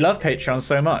love it. We love Patreon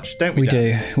so much, don't we? We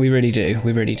do. We really do.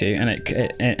 We really do.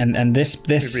 And this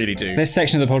we really do. This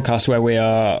section of the podcast where we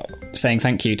are saying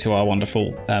thank you to our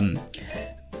wonderful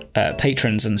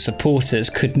patrons and supporters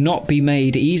could not be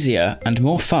made easier and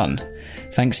more fun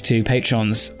thanks to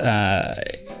Patreon's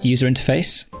user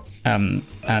interface and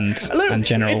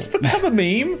general. It's become a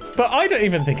meme, but I don't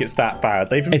even think it's that bad.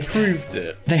 They've improved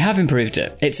it. They have improved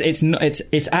it.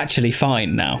 It's actually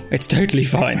fine now. It's totally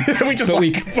fine. We just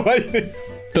find it.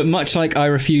 But much like I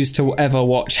refuse to ever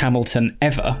watch Hamilton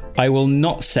ever, I will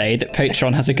not say that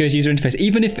Patreon has a good user interface,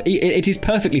 even if it is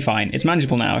perfectly fine. It's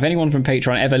manageable now. If anyone from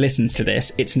Patreon ever listens to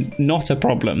this, it's not a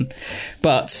problem.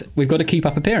 But we've got to keep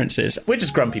up appearances. We're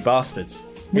just grumpy bastards.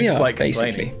 We just are, like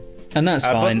basically. And that's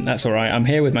fine. That's all right. I'm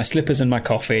here with my slippers and my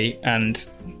coffee, and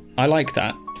I like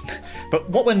that. But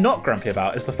what we're not grumpy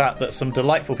about is the fact that some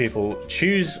delightful people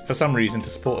choose, for some reason, to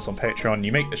support us on Patreon.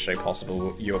 You make this show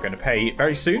possible. You're going to pay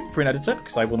very soon for an editor,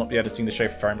 because I will not be editing the show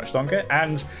for very much longer.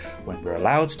 And when we're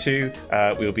allowed to,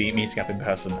 we'll be meeting up in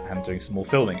person and doing some more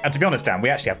filming. And to be honest, Dan, we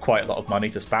actually have quite a lot of money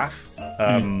to spaff.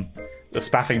 The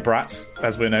spaffing brats,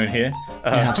 as we're known here.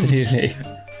 Yeah, absolutely.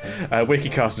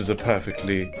 Wikicast is a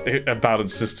perfectly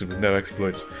balanced system with no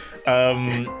exploits.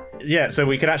 Yeah, so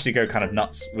we could actually go kind of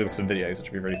nuts with some videos, which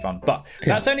would be really fun. But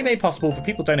that's only made possible for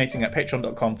people donating at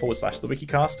patreon.com/the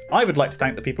Wikicast. I would like to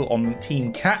thank the people on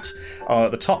Team Cat,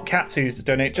 the top cats who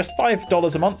donate just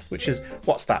 $5 a month, which is,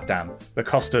 what's that, Dan? The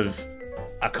cost of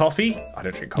a coffee? I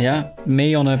don't drink coffee. Yeah,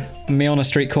 me on a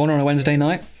street corner on a Wednesday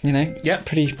night. It's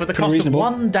pretty for the pretty cost reasonable.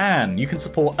 of one Dan, you can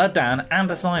support a Dan and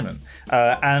a Simon.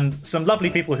 And some lovely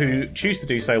people who choose to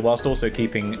do so whilst also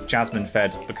keeping Jasmine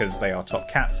fed because they are top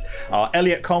cats are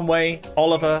Elliot Conway,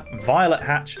 Oliver, Violet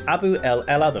Hatch, Abu El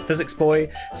Ella, the physics boy,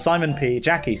 Simon P,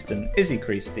 Jack Easton, Izzy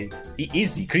Christie,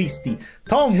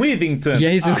 Tom Withington,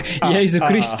 Jesu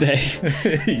Christe.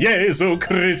 Jesu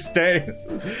Christe,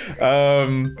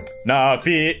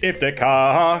 Nafi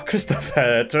Ifteka,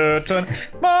 Christopher Turton,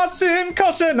 Marcin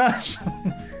Koschenash,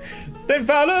 then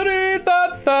Valerie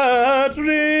the Third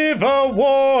River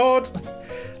Ward.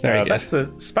 Very good. That's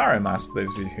the Sparrow Mask for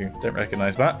those of you who don't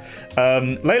recognise that.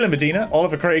 Layla Medina,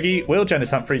 Oliver Craigie, Will Janice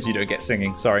Humphreys, you don't get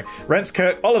singing, sorry. Rents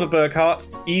Kirk, Oliver Burkhart,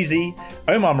 Easy,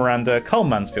 Omar Miranda, Cole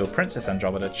Mansfield, Princess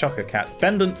Andromeda, Chocker Cat,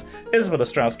 Bendant, Isabel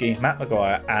Ostrowski, Matt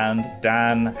Maguire, and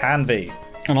Dan Hanvey.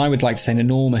 And I would like to say an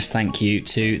enormous thank you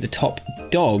to the top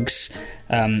dogs.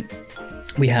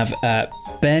 We have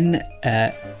Ben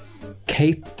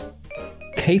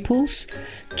Caples,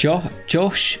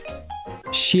 Josh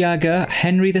Shiaga,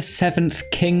 Henry VII,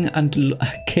 King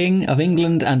of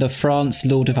England and of France,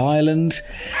 Lord of Ireland,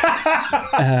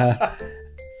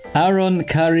 Aaron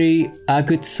Kari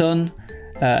Agudson,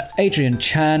 Adrian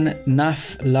Chan,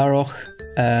 Naf Laroch,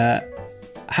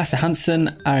 Hasse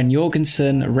Hansen, Aaron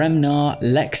Jorgensen, Remnar,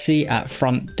 Lexi at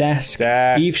Front Desk,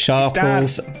 Eve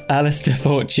Sharples, Alistair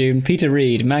Fortune, Peter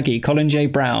Reed, Maggie, Colin J.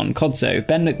 Brown, Kodzo,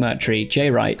 Ben McMurtry,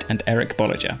 Jay Wright, and Eric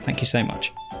Bolliger. Thank you so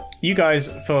much. You guys,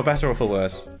 for better or for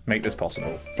worse, make this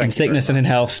possible. In sickness and in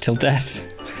health, till death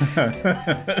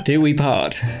do we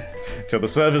part. Till the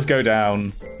servers go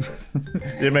down.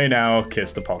 You may now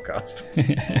kiss the podcast.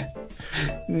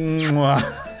 Mwah.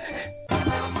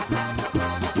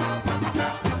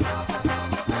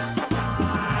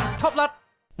 Top lad.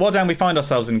 Well, Dan, we find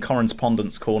ourselves in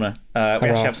Correspondence Corner. We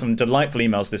actually have some delightful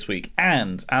emails this week.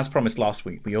 And, as promised last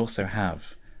week, we also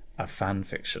have a fan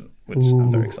fiction, which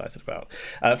I'm very excited about.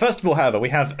 First of all, however, we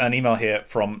have an email here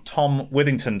from Tom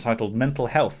Withington titled Mental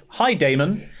Health. Hi,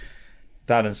 Damon.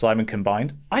 Dan and Simon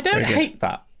combined. I don't hate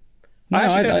that. I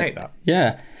actually don't hate that.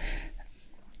 Yeah.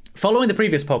 Following the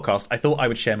previous podcast, I thought I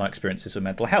would share my experiences with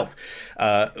mental health.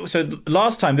 So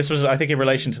last time, this was, I think, in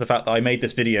relation to the fact that I made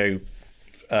this video,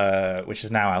 which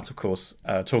is now out, of course,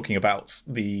 talking about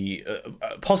the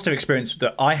positive experience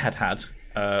that I had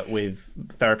with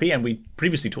therapy, and we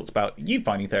previously talked about you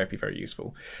finding therapy very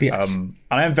useful. Yes. And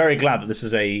I am very glad that this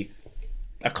is a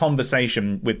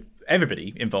conversation with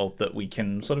everybody involved that we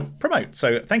can sort of promote.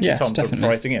 So thank you, Tom, for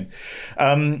writing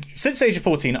in. Since the age of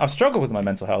 14, I've struggled with my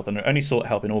mental health and only sought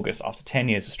help in August after 10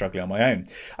 years of struggling on my own.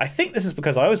 I think this is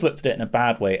because I always looked at it in a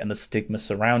bad way and the stigma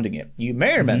surrounding it. You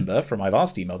may remember from my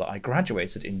last email that I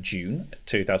graduated in June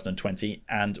 2020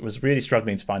 and was really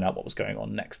struggling to find out what was going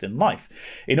on next in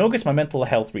life. In August, my mental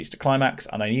health reached a climax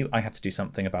and I knew I had to do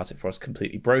something about it before I was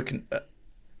completely broken.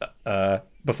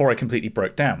 Before I completely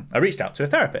broke down, I reached out to a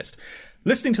therapist.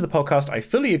 Listening to the podcast, I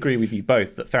fully agree with you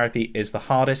both that therapy is the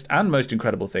hardest and most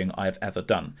incredible thing I have ever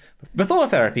done. Before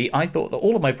therapy, I thought that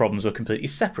all of my problems were completely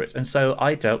separate, and so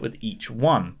I dealt with each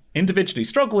one, individually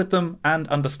struggled with them, and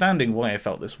understanding why I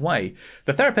felt this way.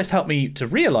 The therapist helped me to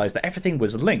realise that everything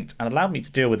was linked and allowed me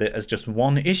to deal with it as just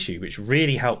one issue, which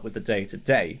really helped with the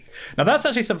day-to-day. Now, that's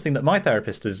actually something that my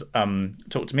therapist has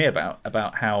talked to me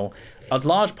about how a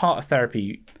large part of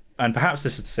therapy, and perhaps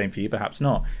this is the same for you, perhaps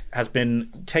not, has been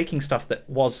taking stuff that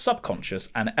was subconscious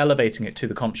and elevating it to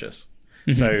the conscious.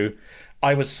 Mm-hmm. So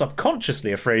I was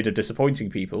subconsciously afraid of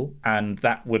disappointing people, and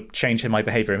that would change my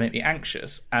behavior and make me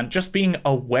anxious. And just being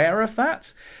aware of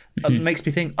that makes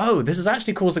me think, oh, this is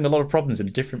actually causing a lot of problems in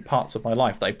different parts of my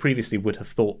life that I previously would have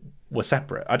thought were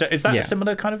separate. Is that a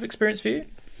similar kind of experience for you?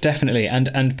 Definitely.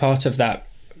 And part of that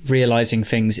realizing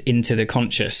things into the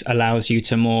conscious allows you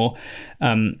to more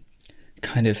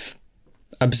kind of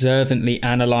observantly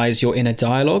analyze your inner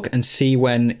dialogue and see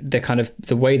when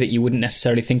the way that you wouldn't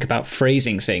necessarily think about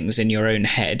phrasing things in your own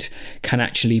head can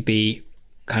actually be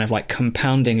kind of like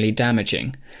compoundingly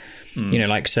damaging. You know,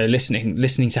 like, so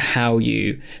listening to how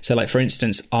you, so like, for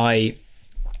instance, I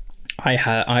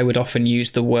would often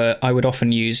use the word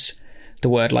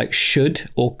like should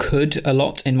or could a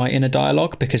lot in my inner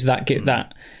dialogue, because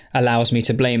that allows me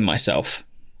to blame myself,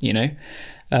 you know.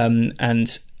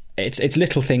 And it's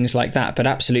little things like that, but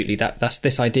absolutely that's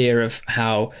this idea of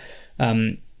how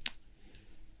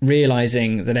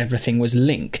realizing that everything was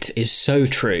linked is so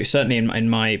true. Certainly in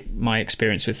my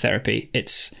experience with therapy,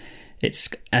 it's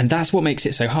and that's what makes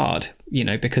it so hard, you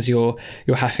know, because you're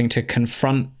having to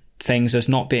confront things as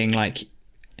not being like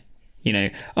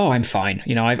oh, I'm fine.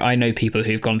 I know people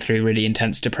who've gone through really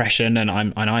intense depression, and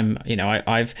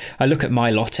I look at my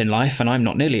lot in life, and I'm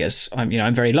not nearly as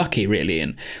I'm very lucky, really.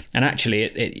 And actually,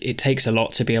 it takes a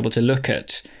lot to be able to look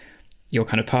at your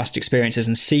kind of past experiences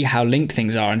and see how linked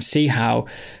things are, and see how,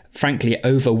 frankly,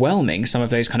 overwhelming some of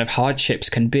those kind of hardships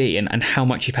can be, and how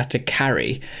much you've had to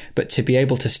carry. But to be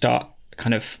able to start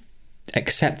kind of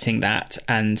accepting that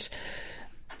and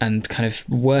kind of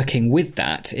working with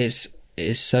that is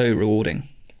so rewarding.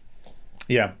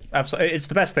 Yeah, absolutely. It's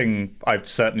the best thing I've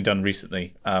certainly done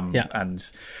recently.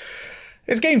 And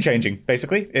it's game-changing,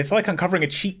 basically. It's like uncovering a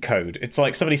cheat code. It's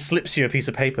like somebody slips you a piece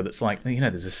of paper that's like,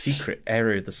 there's a secret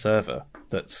area of the server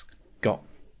that's got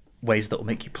ways that will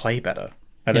make you play better.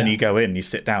 And then you go in, you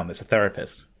sit down, there's a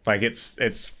therapist. Like,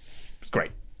 it's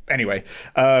great. Anyway,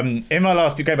 in my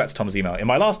last, go back to Tom's email. In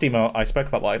my last email, I spoke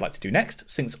about what I'd like to do next.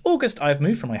 Since August, I've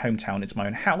moved from my hometown into my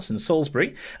own house in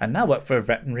Salisbury and now work for a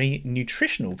veterinary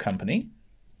nutritional company.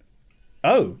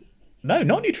 Oh, no,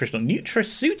 not nutritional,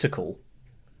 nutraceutical.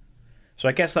 So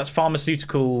I guess that's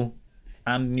pharmaceutical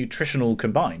and nutritional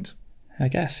combined. I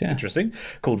guess, yeah. Interesting.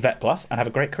 Called Vet Plus, and have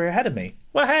a great career ahead of me.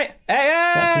 Well, hey!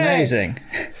 That's amazing.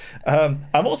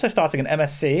 I'm also starting an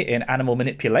MSc in animal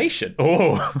manipulation.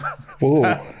 Oh.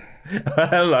 Ooh.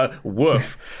 Hello.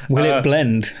 Woof. Will it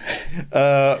blend?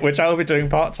 Which I will be doing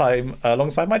part-time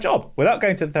alongside my job. Without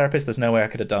going to the therapist, there's no way I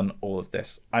could have done all of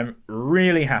this. I'm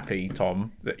really happy,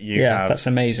 Tom, that you have... Yeah, that's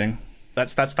amazing.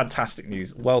 That's fantastic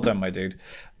news. Well done, my dude.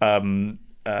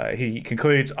 He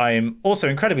concludes, I am also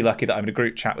incredibly lucky that I'm in a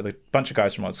group chat with a bunch of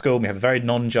guys from our school. We have a very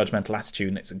non-judgmental attitude,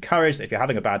 and it's encouraged. If you're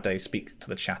having a bad day, speak to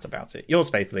the chat about it. Yours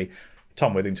faithfully,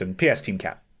 Tom Withington. PS Team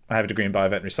Cat. I have a degree in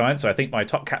bioveterinary science, so I think my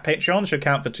Top Cat Patreon should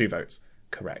count for 2 votes.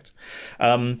 Correct.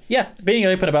 Being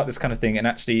open about this kind of thing, and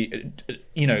actually,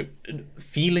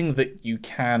 feeling that you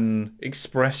can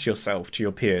express yourself to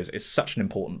your peers is such an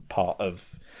important part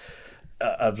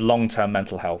of long-term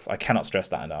mental health. I cannot stress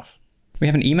that enough. We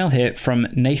have an email here from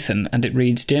Nathan, and it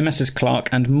reads, Dear Messrs. Clark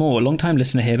and Moore, long-time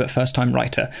listener here but first-time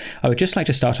writer. I would just like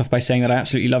to start off by saying that I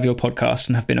absolutely love your podcast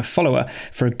and have been a follower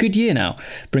for a good year now,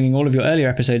 bringing all of your earlier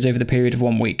episodes over the period of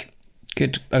 1 week.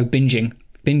 Good. Oh, binging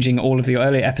all of your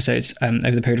earlier episodes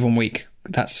over the period of 1 week.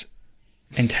 That's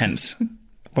intense.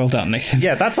 Well done, Nathan.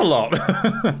 Yeah, that's a lot.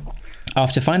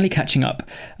 After finally catching up,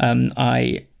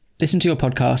 I listen to your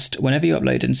podcast whenever you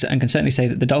upload and can certainly say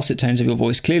that the dulcet tones of your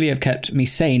voice clearly have kept me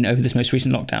sane over this most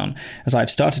recent lockdown, as I've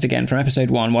started again from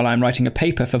episode 1 while I'm writing a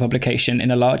paper for publication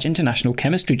in a large international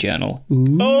chemistry journal.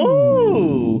 Ooh.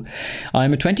 Oh!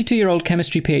 I'm a 22-year-old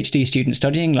chemistry PhD student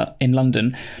studying in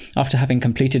London after having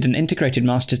completed an integrated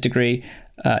master's degree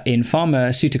in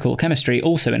pharmaceutical chemistry,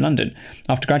 also in London.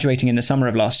 After graduating in the summer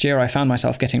of last year, I found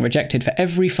myself getting rejected for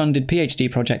every funded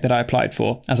PhD project that I applied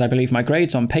for, as I believe my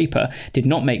grades on paper did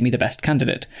not make me the best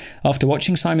candidate. After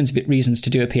watching Simon's reasons to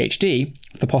do a PhD,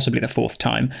 for possibly the 4th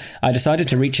time, I decided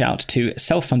to reach out to a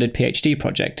self-funded PhD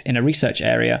project in a research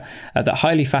area that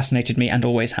highly fascinated me and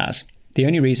always has. The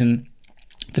only reason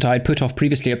that I had put off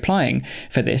previously applying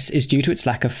for this is due to its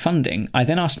lack of funding. I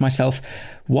then asked myself,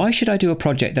 why should I do a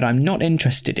project that I'm not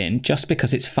interested in just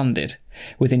because it's funded?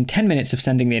 Within 10 minutes of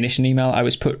sending the initial email, I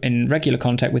was put in regular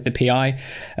contact with the PI,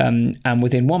 and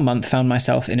within 1 month found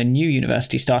myself in a new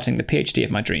university starting the PhD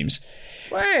of my dreams.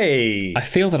 Hey. I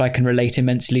feel that I can relate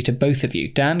immensely to both of you.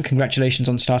 Dan, congratulations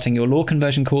on starting your law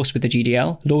conversion course with the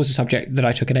GDL. Law is a subject that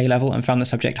I took at A-level and found the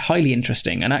subject highly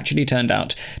interesting and actually turned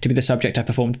out to be the subject I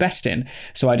performed best in,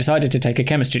 so I decided to take a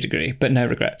chemistry degree, but no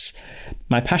regrets.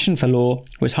 My passion for law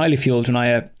was highly fueled when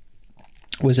I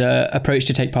was approached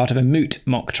to take part of a moot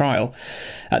mock trial.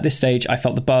 At this stage, I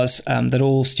felt the buzz that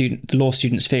the law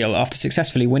students feel. After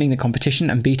successfully winning the competition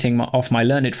and beating off my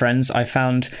learned friends, I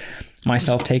found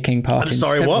myself taking part in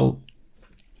several...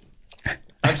 What?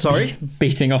 I'm sorry?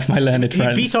 Beating off my learned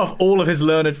friends. He beat off all of his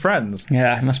learned friends.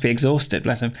 Yeah, he must be exhausted,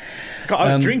 bless him. God,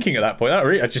 I was drinking at that point.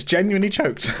 I just genuinely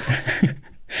choked.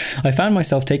 I found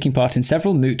myself taking part in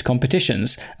several moot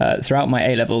competitions throughout my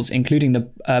A-levels, including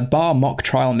the bar mock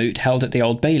trial moot held at the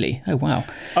Old Bailey. Oh, wow.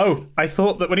 Oh, I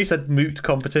thought that when he said moot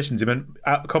competitions, he meant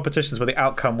competitions where the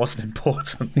outcome wasn't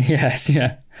important. Yes,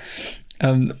 yeah.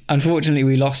 Unfortunately,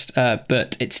 we lost,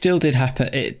 but it still did happen.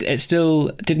 It still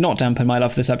did not dampen my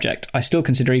love for the subject. I still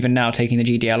consider even now taking the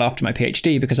GDL after my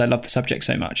PhD because I love the subject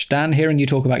so much. Dan, hearing you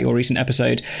talk about your recent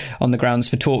episode on the grounds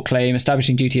for tort claim,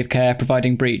 establishing duty of care,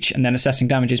 providing breach, and then assessing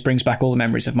damages brings back all the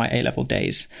memories of my A-level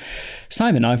days.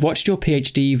 Simon, I've watched your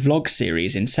PhD vlog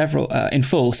series in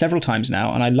full several times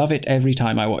now, and I love it every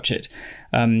time I watch it.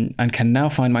 and can now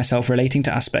find myself relating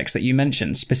to aspects that you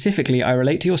mentioned. Specifically, I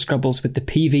relate to your scrubbles with the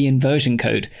PV inversion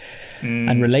code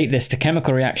and relate this to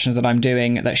chemical reactions that I'm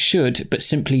doing that should, but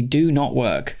simply do not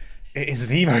work. It is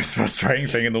the most frustrating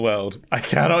thing in the world. I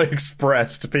cannot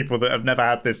express to people that have never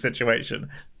had this situation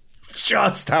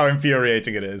just how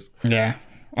infuriating it is. Yeah.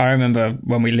 I remember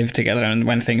when we lived together and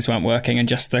when things weren't working and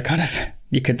just the kind of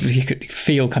you could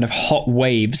feel kind of hot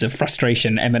waves of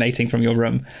frustration emanating from your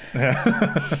room.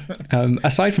 Yeah.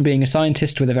 Aside from being a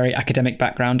scientist with a very academic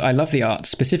background, I love the arts,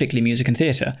 specifically music and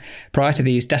theatre. Prior to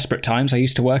these desperate times, I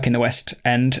used to work in the West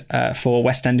End for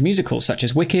West End musicals such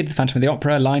as Wicked, Phantom of the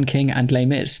Opera, Lion King and Les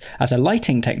Mis as a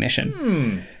lighting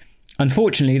technician.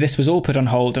 Unfortunately, this was all put on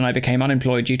hold and I became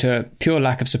unemployed due to pure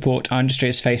lack of support our industry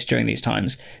has faced during these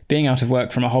times. Being out of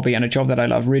work from a hobby and a job that I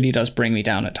love really does bring me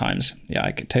down at times. Yeah,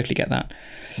 I could totally get that.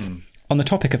 On the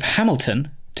topic of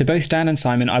Hamilton, to both Dan and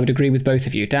Simon, I would agree with both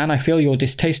of you. Dan, I feel your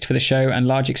distaste for the show and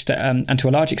to a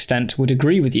large extent would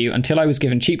agree with you until I was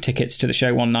given cheap tickets to the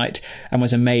show one night and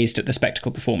was amazed at the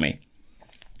spectacle before me.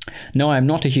 No, I am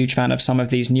not a huge fan of some of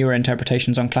these newer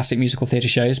interpretations on classic musical theatre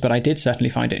shows, but I did certainly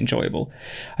find it enjoyable.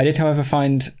 I did, however,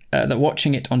 find that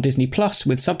watching it on Disney Plus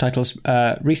with subtitles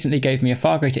recently gave me a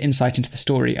far greater insight into the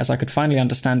story, as I could finally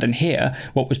understand and hear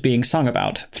what was being sung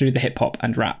about through the hip-hop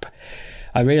and rap.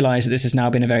 I realise that this has now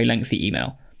been a very lengthy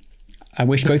email. I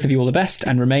wish both of you all the best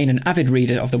and remain an avid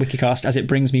reader of the Wikicast, as it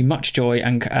brings me much joy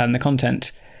and the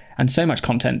content... and so much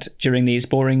content during these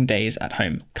boring days at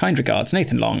home. Kind regards,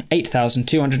 Nathan Long,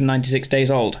 8,296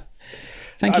 days old.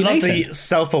 Thank you, Nathan. I love the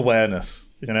self-awareness,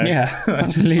 you know? Yeah,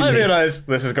 absolutely. I realise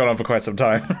this has gone on for quite some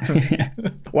time. Yeah.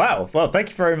 Wow, well, thank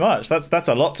you very much. That's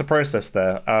a lot to process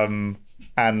there.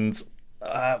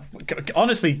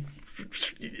 Honestly...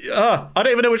 I don't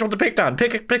even know which one to pick, Dan.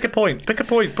 Pick a point. Pick a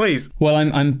point, please. Well,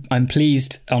 I'm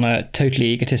pleased on a totally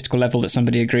egotistical level that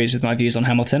somebody agrees with my views on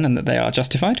Hamilton and that they are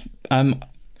justified.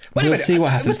 We'll see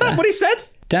what happens. Was that what he said?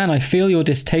 Dan, I feel your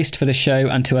distaste for the show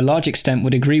and to a large extent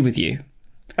would agree with you.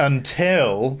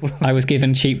 Until I was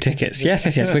given cheap tickets. Yes.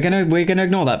 We're gonna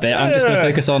ignore that bit. I'm just gonna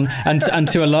focus on and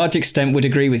to a large extent would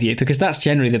agree with you, because that's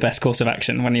generally the best course of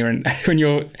action when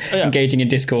you're engaging in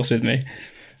discourse with me.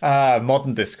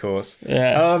 Modern discourse.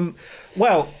 Yes.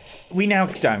 Well, we now,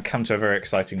 Dan, come to a very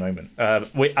exciting moment.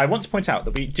 I want to point out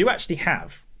that we do actually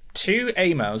have 2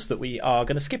 emails that we are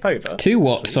going to skip over. 2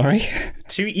 what? Sorry?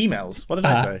 2 emails. What did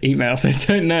I say? Emails. I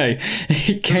don't know.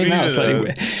 It came out slightly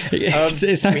weird.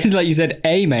 It sounded like you said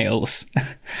A-mails.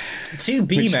 2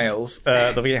 B-mails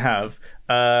that we have.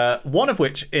 One of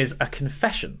which is a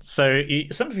confession. So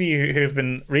some of you who have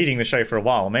been reading the show for a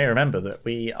while may remember that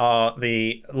we are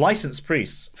the licensed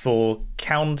priests for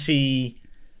county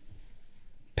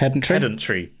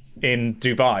pedantry in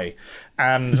Dubai.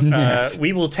 And yes.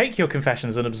 We will take your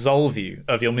confessions and absolve you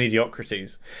of your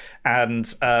mediocrities. And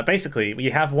basically, we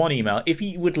have one email. If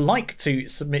you would like to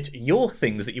submit your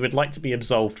things that you would like to be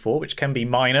absolved for, which can be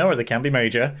minor or they can be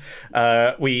major,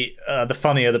 the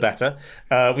funnier the better,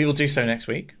 we will do so next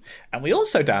week. And we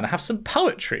also, Dan, have some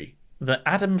poetry that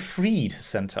Adam Freed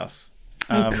sent us.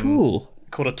 Cool.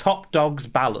 Called a Top Dogs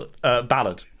ballad.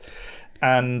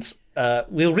 And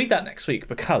we'll read that next week,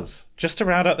 because just to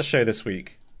round out the show this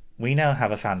week, we now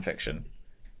have a fan fiction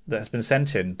that has been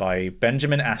sent in by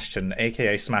Benjamin Ashton,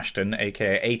 aka Smashton,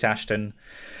 aka 8 Ashton.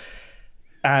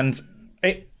 And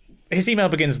his email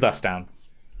begins thus, Dan.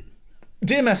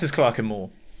 Dear Messrs. Clark and Moore,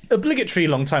 obligatory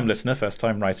long-time listener,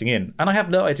 first-time writing in, and I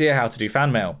have no idea how to do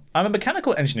fan mail. I'm a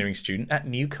mechanical engineering student at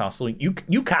Newcastle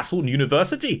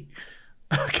University.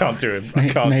 I can't do him. I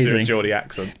can't do a Geordie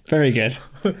accent. Very good.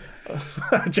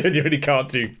 I genuinely can't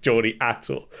do Geordie at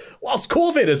all. Whilst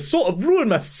COVID has sort of ruined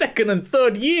my 2nd and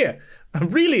 3rd year, I'm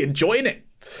really enjoying it.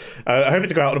 I'm hoping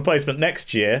to go out on a placement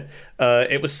next year.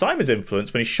 It was Simon's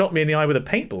influence when he shot me in the eye with a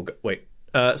paintball.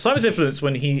 Simon's influence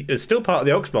when he is still part of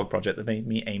the Oxblog project that made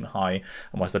me aim high.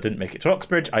 And whilst I didn't make it to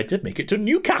Oxbridge, I did make it to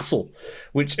Newcastle,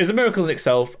 which is a miracle in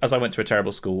itself, as I went to a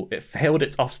terrible school. It failed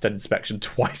its Ofsted inspection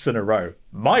twice in a row.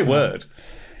 My word.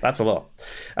 That's a lot.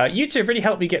 You two have really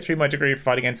helped me get through my degree,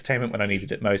 providing entertainment when I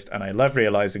needed it most, and I love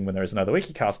realising when there is another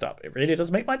Wikicast up. It really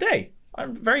does make my day.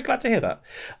 I'm very glad to hear that.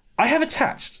 I have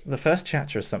attached the first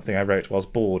chapter of something I wrote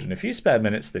whilst bored in a few spare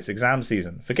minutes this exam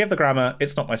season. Forgive the grammar,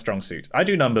 it's not my strong suit. I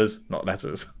do numbers, not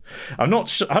letters. I'm not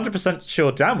 100%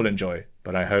 sure Dan will enjoy,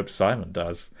 but I hope Simon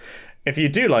does. If you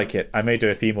do like it, I may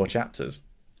do a few more chapters.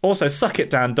 Also, suck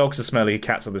it, Dan. Dogs are smelly.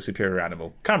 Cats are the superior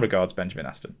animal. Kind regards, Benjamin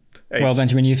Aston. Ace. Well,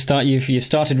 Benjamin, you've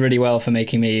started really well for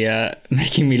making me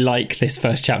like this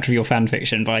first chapter of your fan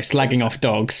fiction by slagging off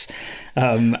dogs,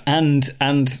 and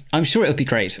I'm sure it'll be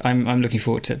great. I'm looking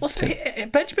forward to.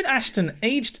 Benjamin Aston,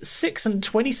 aged 6 and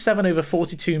 27 over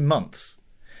 42 months.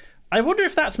 I wonder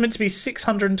if that's meant to be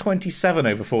 627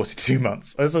 over 42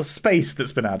 months. There's a space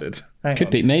that's been added. Could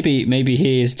be. Maybe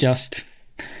he is just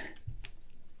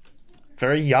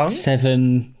very young.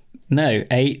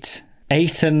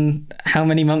 8 and how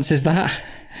many months is that?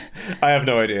 I have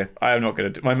no idea. I am not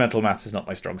going to do. My mental maths is not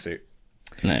my strong suit.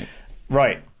 No.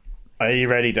 Right. Are you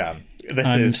ready, Dan?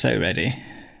 I'm so ready.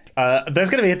 There's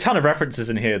going to be a ton of references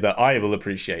in here that I will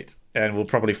appreciate and will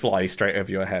probably fly straight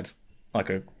over your head like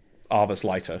a Arvis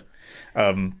lighter.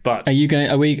 But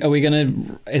are we going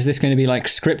to? Is this going to be like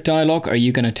script dialogue? Or are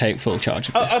you going to take full charge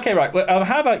of this? Okay, right. Well,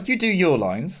 how about you do your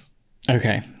lines?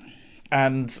 Okay.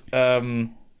 And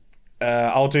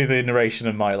I'll do the narration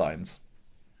of my lines.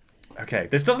 Okay,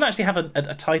 this doesn't actually have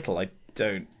a title, I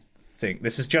don't think.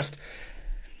 This is just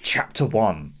Chapter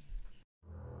 1.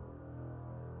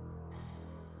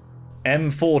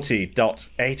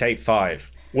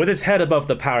 M40.885. With his head above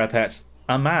the parapet,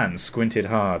 a man squinted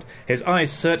hard, his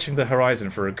eyes searching the horizon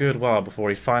for a good while before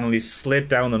he finally slid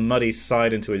down the muddy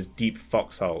side into his deep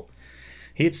foxhole.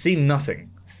 He had seen nothing.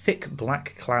 Thick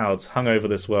black clouds hung over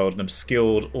this world and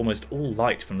obscured almost all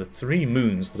light from the 3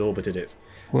 moons that orbited it.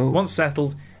 Whoa. Once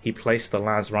settled, he placed the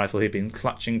las rifle he'd been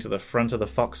clutching to the front of the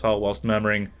foxhole whilst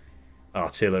murmuring,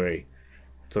 "Artillery,"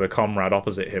 to the comrade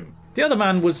opposite him. The other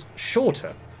man was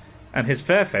shorter, and his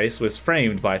fair face was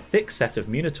framed by a thick set of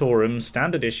Munitorum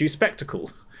standard-issue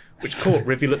spectacles, which caught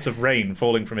rivulets of rain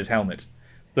falling from his helmet.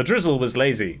 The drizzle was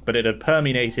lazy, but it had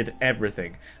permeated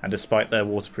everything, and despite their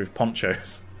waterproof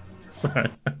ponchos... Sorry,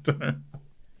 I don't know.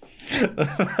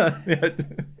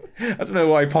 I don't know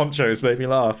why ponchos made me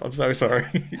laugh. I'm so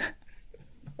sorry.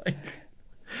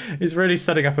 He's really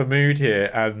setting up a mood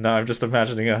here, and I'm just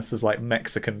imagining us as like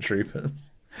Mexican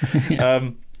troopers. Yeah.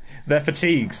 Their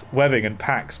fatigues, webbing, and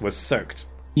packs were soaked.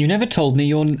 You never told me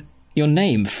your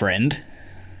name, friend,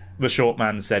 the short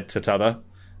man said to t'other.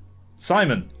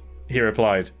 Simon, he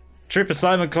replied. Trooper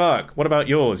Simon Clark. What about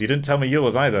yours? You didn't tell me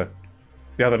yours either.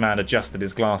 The other man adjusted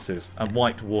his glasses and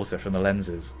wiped water from the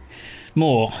lenses.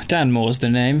 Moore. Dan Moore's the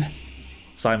name.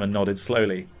 Simon nodded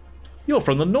slowly. You're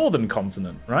from the northern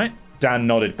continent, right? Dan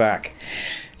nodded back.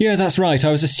 Yeah, that's right.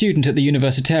 I was a student at the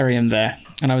Universitarium there,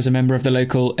 and I was a member of the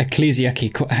local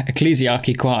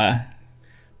ecclesiarchy choir.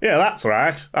 Yeah, that's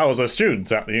right. I was a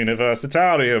student at the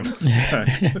Universitarium.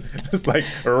 Just like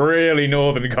a really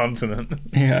northern continent.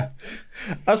 Yeah.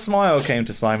 A smile came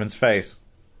to Simon's face.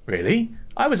 Really?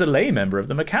 I was a lay member of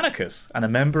the Mechanicus and a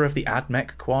member of the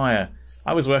AdMech choir.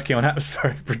 I was working on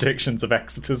atmospheric predictions of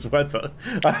Exeter's weather.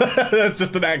 There's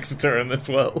just an Exeter in this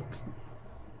world.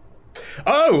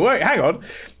 Oh, wait, hang on.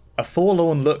 A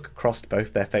forlorn look crossed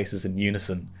both their faces in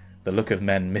unison, the look of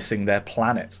men missing their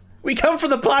planet. We come from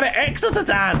the planet Exeter,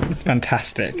 Dan!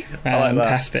 Fantastic.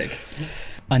 Fantastic.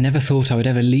 I never thought I would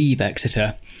ever leave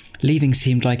Exeter. Leaving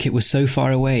seemed like it was so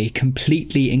far away,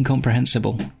 completely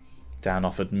incomprehensible. Dan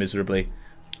offered miserably.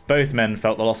 Both men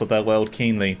felt the loss of their world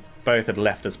keenly. Both had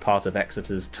left as part of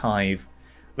Exeter's tithe.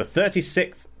 The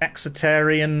 36th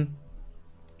Exeterian...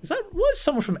 What is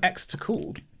someone from Exeter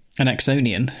called? An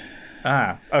Exonian.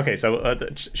 Ah, okay, so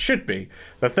should be.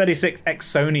 The 36th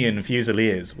Exonian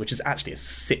Fusiliers, which is actually a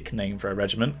sick name for a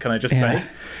regiment, can I just say?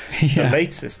 Yeah. The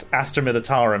latest Astra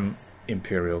Militarum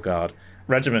Imperial Guard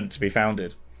regiment to be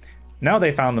founded. Now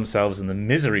they found themselves in the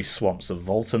misery swamps of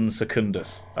Voltan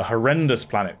Secundus, a horrendous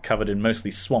planet covered in mostly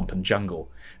swamp and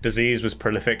jungle. Disease was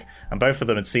prolific, and both of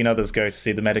them had seen others go to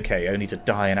see the Medicae only to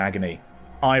die in agony.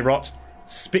 Eye rot,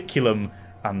 spiculum,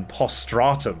 and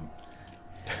postratum.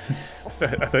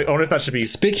 I wonder if that should be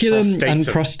spiculum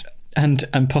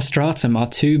and postratum are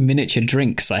 2 miniature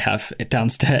drinks I have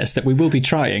downstairs that we will be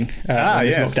trying when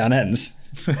this lockdown ends.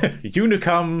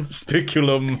 Unicum,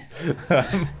 spiculum...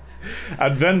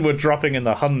 And then were dropping in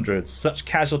the hundreds. Such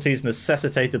casualties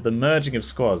necessitated the merging of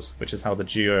squads, which is how the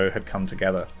duo had come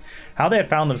together. How they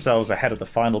had found themselves ahead of the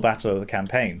final battle of the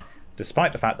campaign,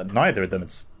 despite the fact that neither of them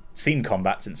had seen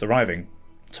combat since arriving.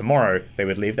 Tomorrow they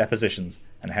would leave their positions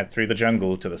and head through the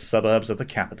jungle to the suburbs of the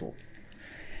capital.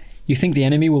 You think the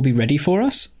enemy will be ready for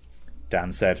us?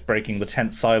 Dan said, breaking the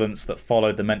tense silence that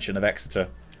followed the mention of Exeter.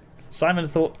 Simon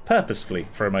thought purposefully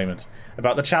for a moment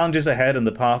about the challenges ahead and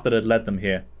the path that had led them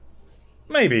here.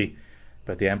 Maybe,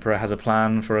 but the Emperor has a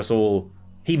plan for us all.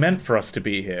 He meant for us to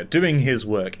be here, doing his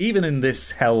work, even in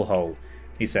this hellhole,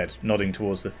 he said, nodding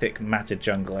towards the thick, matted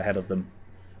jungle ahead of them.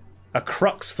 A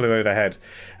crux flew overhead,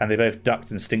 and they both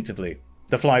ducked instinctively.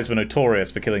 The flies were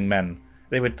notorious for killing men.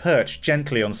 They would perch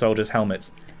gently on soldiers'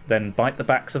 helmets, then bite the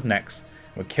backs of necks,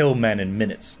 and would kill men in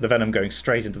minutes, the venom going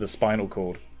straight into the spinal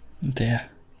cord. Oh dear.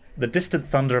 The distant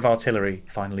thunder of artillery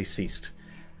finally ceased.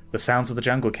 The sounds of the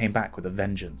jungle came back with a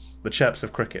vengeance. The chirps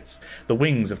of crickets, the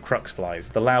wings of crux flies,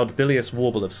 the loud bilious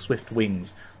warble of swift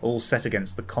wings, all set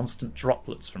against the constant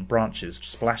droplets from branches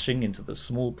splashing into the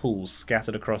small pools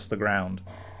scattered across the ground.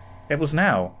 It was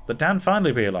now that Dan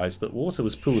finally realised that water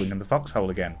was pooling in the foxhole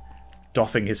again.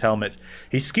 Doffing his helmet,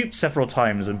 he scooped several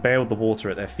times and bailed the water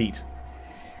at their feet.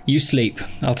 You sleep.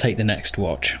 I'll take the next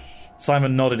watch.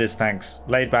 Simon nodded his thanks,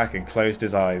 laid back and closed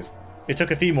his eyes. It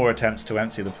took a few more attempts to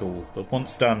empty the pool, but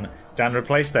once done, Dan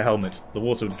replaced the helmet, the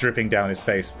water dripping down his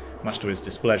face, much to his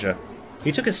displeasure.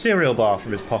 He took a cereal bar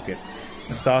from his pocket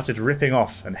and started ripping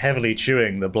off and heavily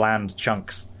chewing the bland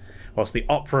chunks, whilst the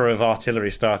opera of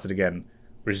artillery started again,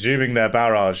 resuming their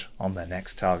barrage on their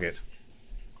next target.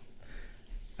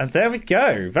 And there we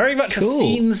go. Very much a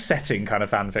scene-setting kind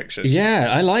of fan fiction. Yeah,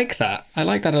 I like that. I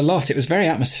like that a lot. It was very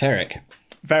atmospheric.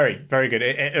 Very, very good.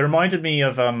 It reminded me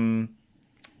of...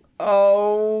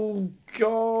 Oh,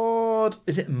 God.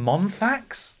 Is it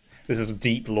Monthax? This is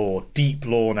deep lore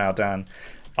now, Dan.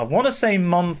 I want to say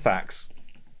Monthax.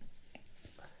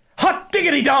 Hot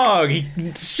diggity dog! He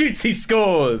shoots, he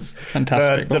scores!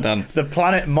 Fantastic, well done. The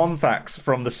planet Monthax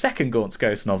from the second Gaunt's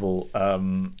Ghost novel,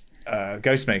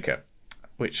 Ghostmaker,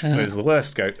 which was the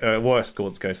worst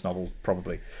Gaunt's Ghost novel,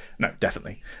 probably. No,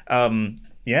 definitely.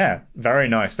 Yeah, very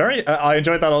nice. I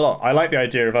enjoyed that a lot. I like the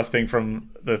idea of us being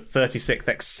from the 36th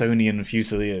Exonian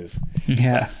Fusiliers.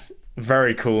 Yeah. That's a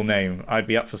very cool name. I'd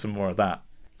be up for some more of that.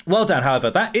 Well done, however,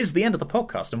 that is the end of the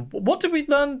podcast. And what did we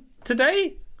learn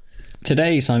today?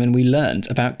 Today, Simon, we learned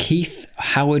about Keith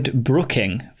Howard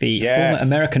Brooking, the former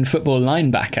American football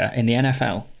linebacker in the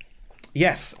NFL.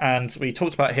 Yes, and we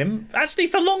talked about him, actually,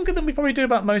 for longer than we probably do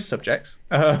about most subjects.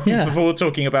 Before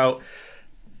talking about...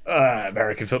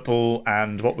 American football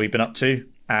and what we've been up to.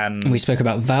 And we spoke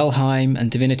about Valheim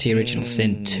and Divinity Original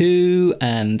Sin 2,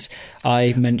 and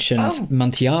I mentioned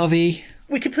Montiavi.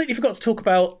 We completely forgot to talk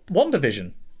about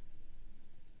WandaVision.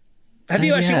 Have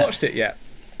you actually watched it yet?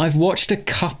 I've watched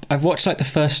I've watched like the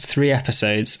first 3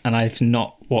 episodes, and I've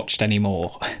not watched any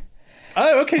more.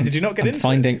 Oh, okay. Did you not get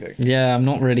into it? Yeah, I'm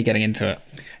not really getting into it.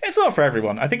 It's not for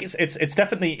everyone. I think it's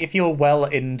definitely, if you're well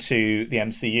into the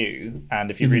MCU and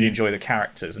if you really enjoy the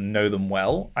characters and know them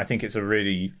well, I think it's a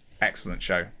really excellent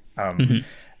show. And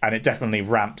it definitely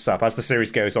ramps up as the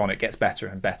series goes on. It gets better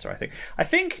and better. I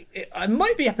think it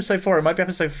might be episode 4. It might be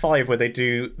episode 5 where they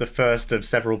do the first of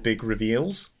several big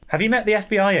reveals. Have you met the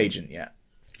FBI agent yet?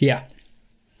 Yeah.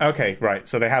 Okay, right.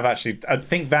 So they have actually... I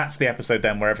think that's the episode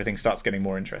then where everything starts getting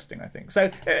more interesting, I think.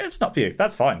 So it's not for you.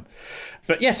 That's fine.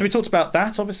 But yeah, so we talked about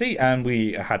that, obviously, and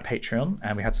we had Patreon,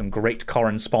 and we had some great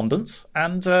correspondence,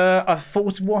 and a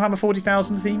Warhammer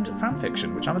 40,000 themed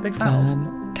fanfiction, which I'm a big fan of.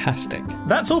 Fantastic.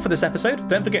 That's all for this episode.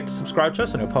 Don't forget to subscribe to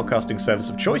us on your podcasting service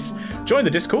of choice. Join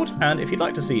the Discord, and if you'd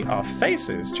like to see our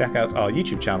faces, check out our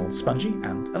YouTube channels, Spongy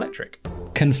and Electric.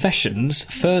 Confessions,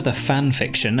 further fan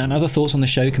fiction, and other thoughts on the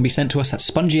show can be sent to us at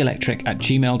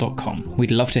spongyelectric@gmail.com.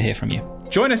 We'd love to hear from you.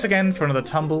 Join us again for another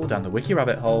tumble down the wiki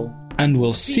rabbit hole. And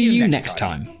we'll see you next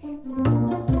time.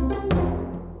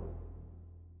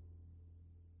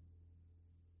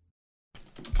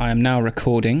 I am now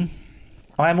recording.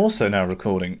 I am also now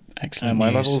recording. Excellent. And my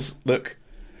news. levels look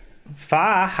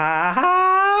fine.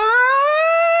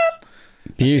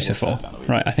 Beautiful.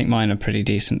 Right, I think mine are pretty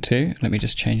decent too. Let me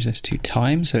just change this to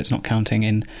time so it's not counting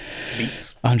in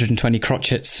beats. 120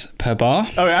 crotchets per bar.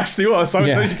 Oh, it actually was. I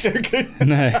was only joking.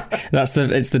 No,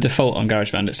 it's the default on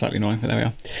GarageBand. It's slightly annoying, but there we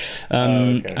are.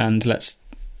 Okay. And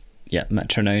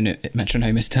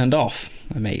metronome is turned off.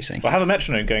 Amazing. We'll have a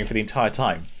metronome going for the entire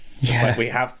time. Just like we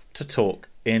have to talk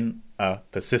in a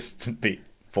persistent beat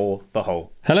for the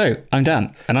whole. Hello, I'm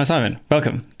Dan, and I'm Simon.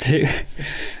 Welcome to...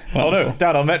 Oh no,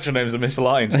 Dan, our metronomes are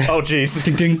misaligned. Oh jeez.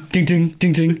 Ding, ding, ding, ding,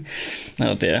 ding, ding.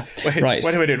 Oh dear. Wait,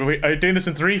 are we doing this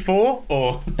in 3/4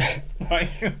 or...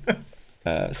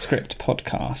 Script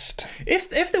podcast. If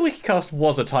the Wikicast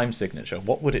was a time signature,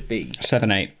 what would it be?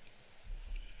 7/8.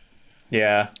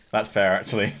 Yeah, that's fair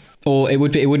actually. Or it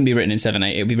wouldn't be written in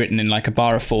 7/8. It would be written in like a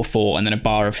bar of 4/4 and then a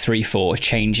bar of 3/4,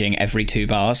 changing every 2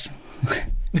 bars.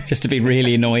 Just to be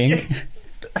really annoying.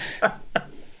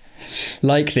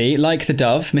 like the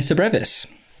dove, Mr. Brevis.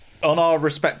 On our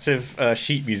respective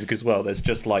sheet music as well, there's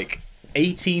just like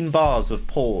 18 bars of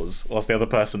pause whilst the other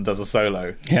person does a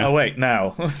solo. Yeah. Oh wait,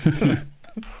 now.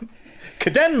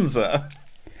 Cadenza.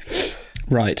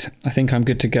 Right, I think I'm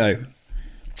good to go.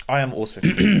 I am also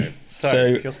feeling it. So,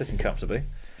 if you're sitting comfortably.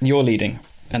 You're leading,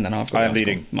 and then I've got I am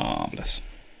leading. Marvellous.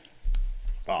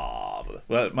 Marvellous.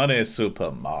 Well, money is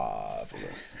super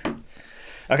marvellous.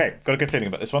 Okay, got a good feeling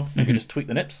about this one. You can just tweak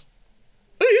the nips.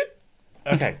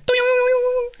 Okay.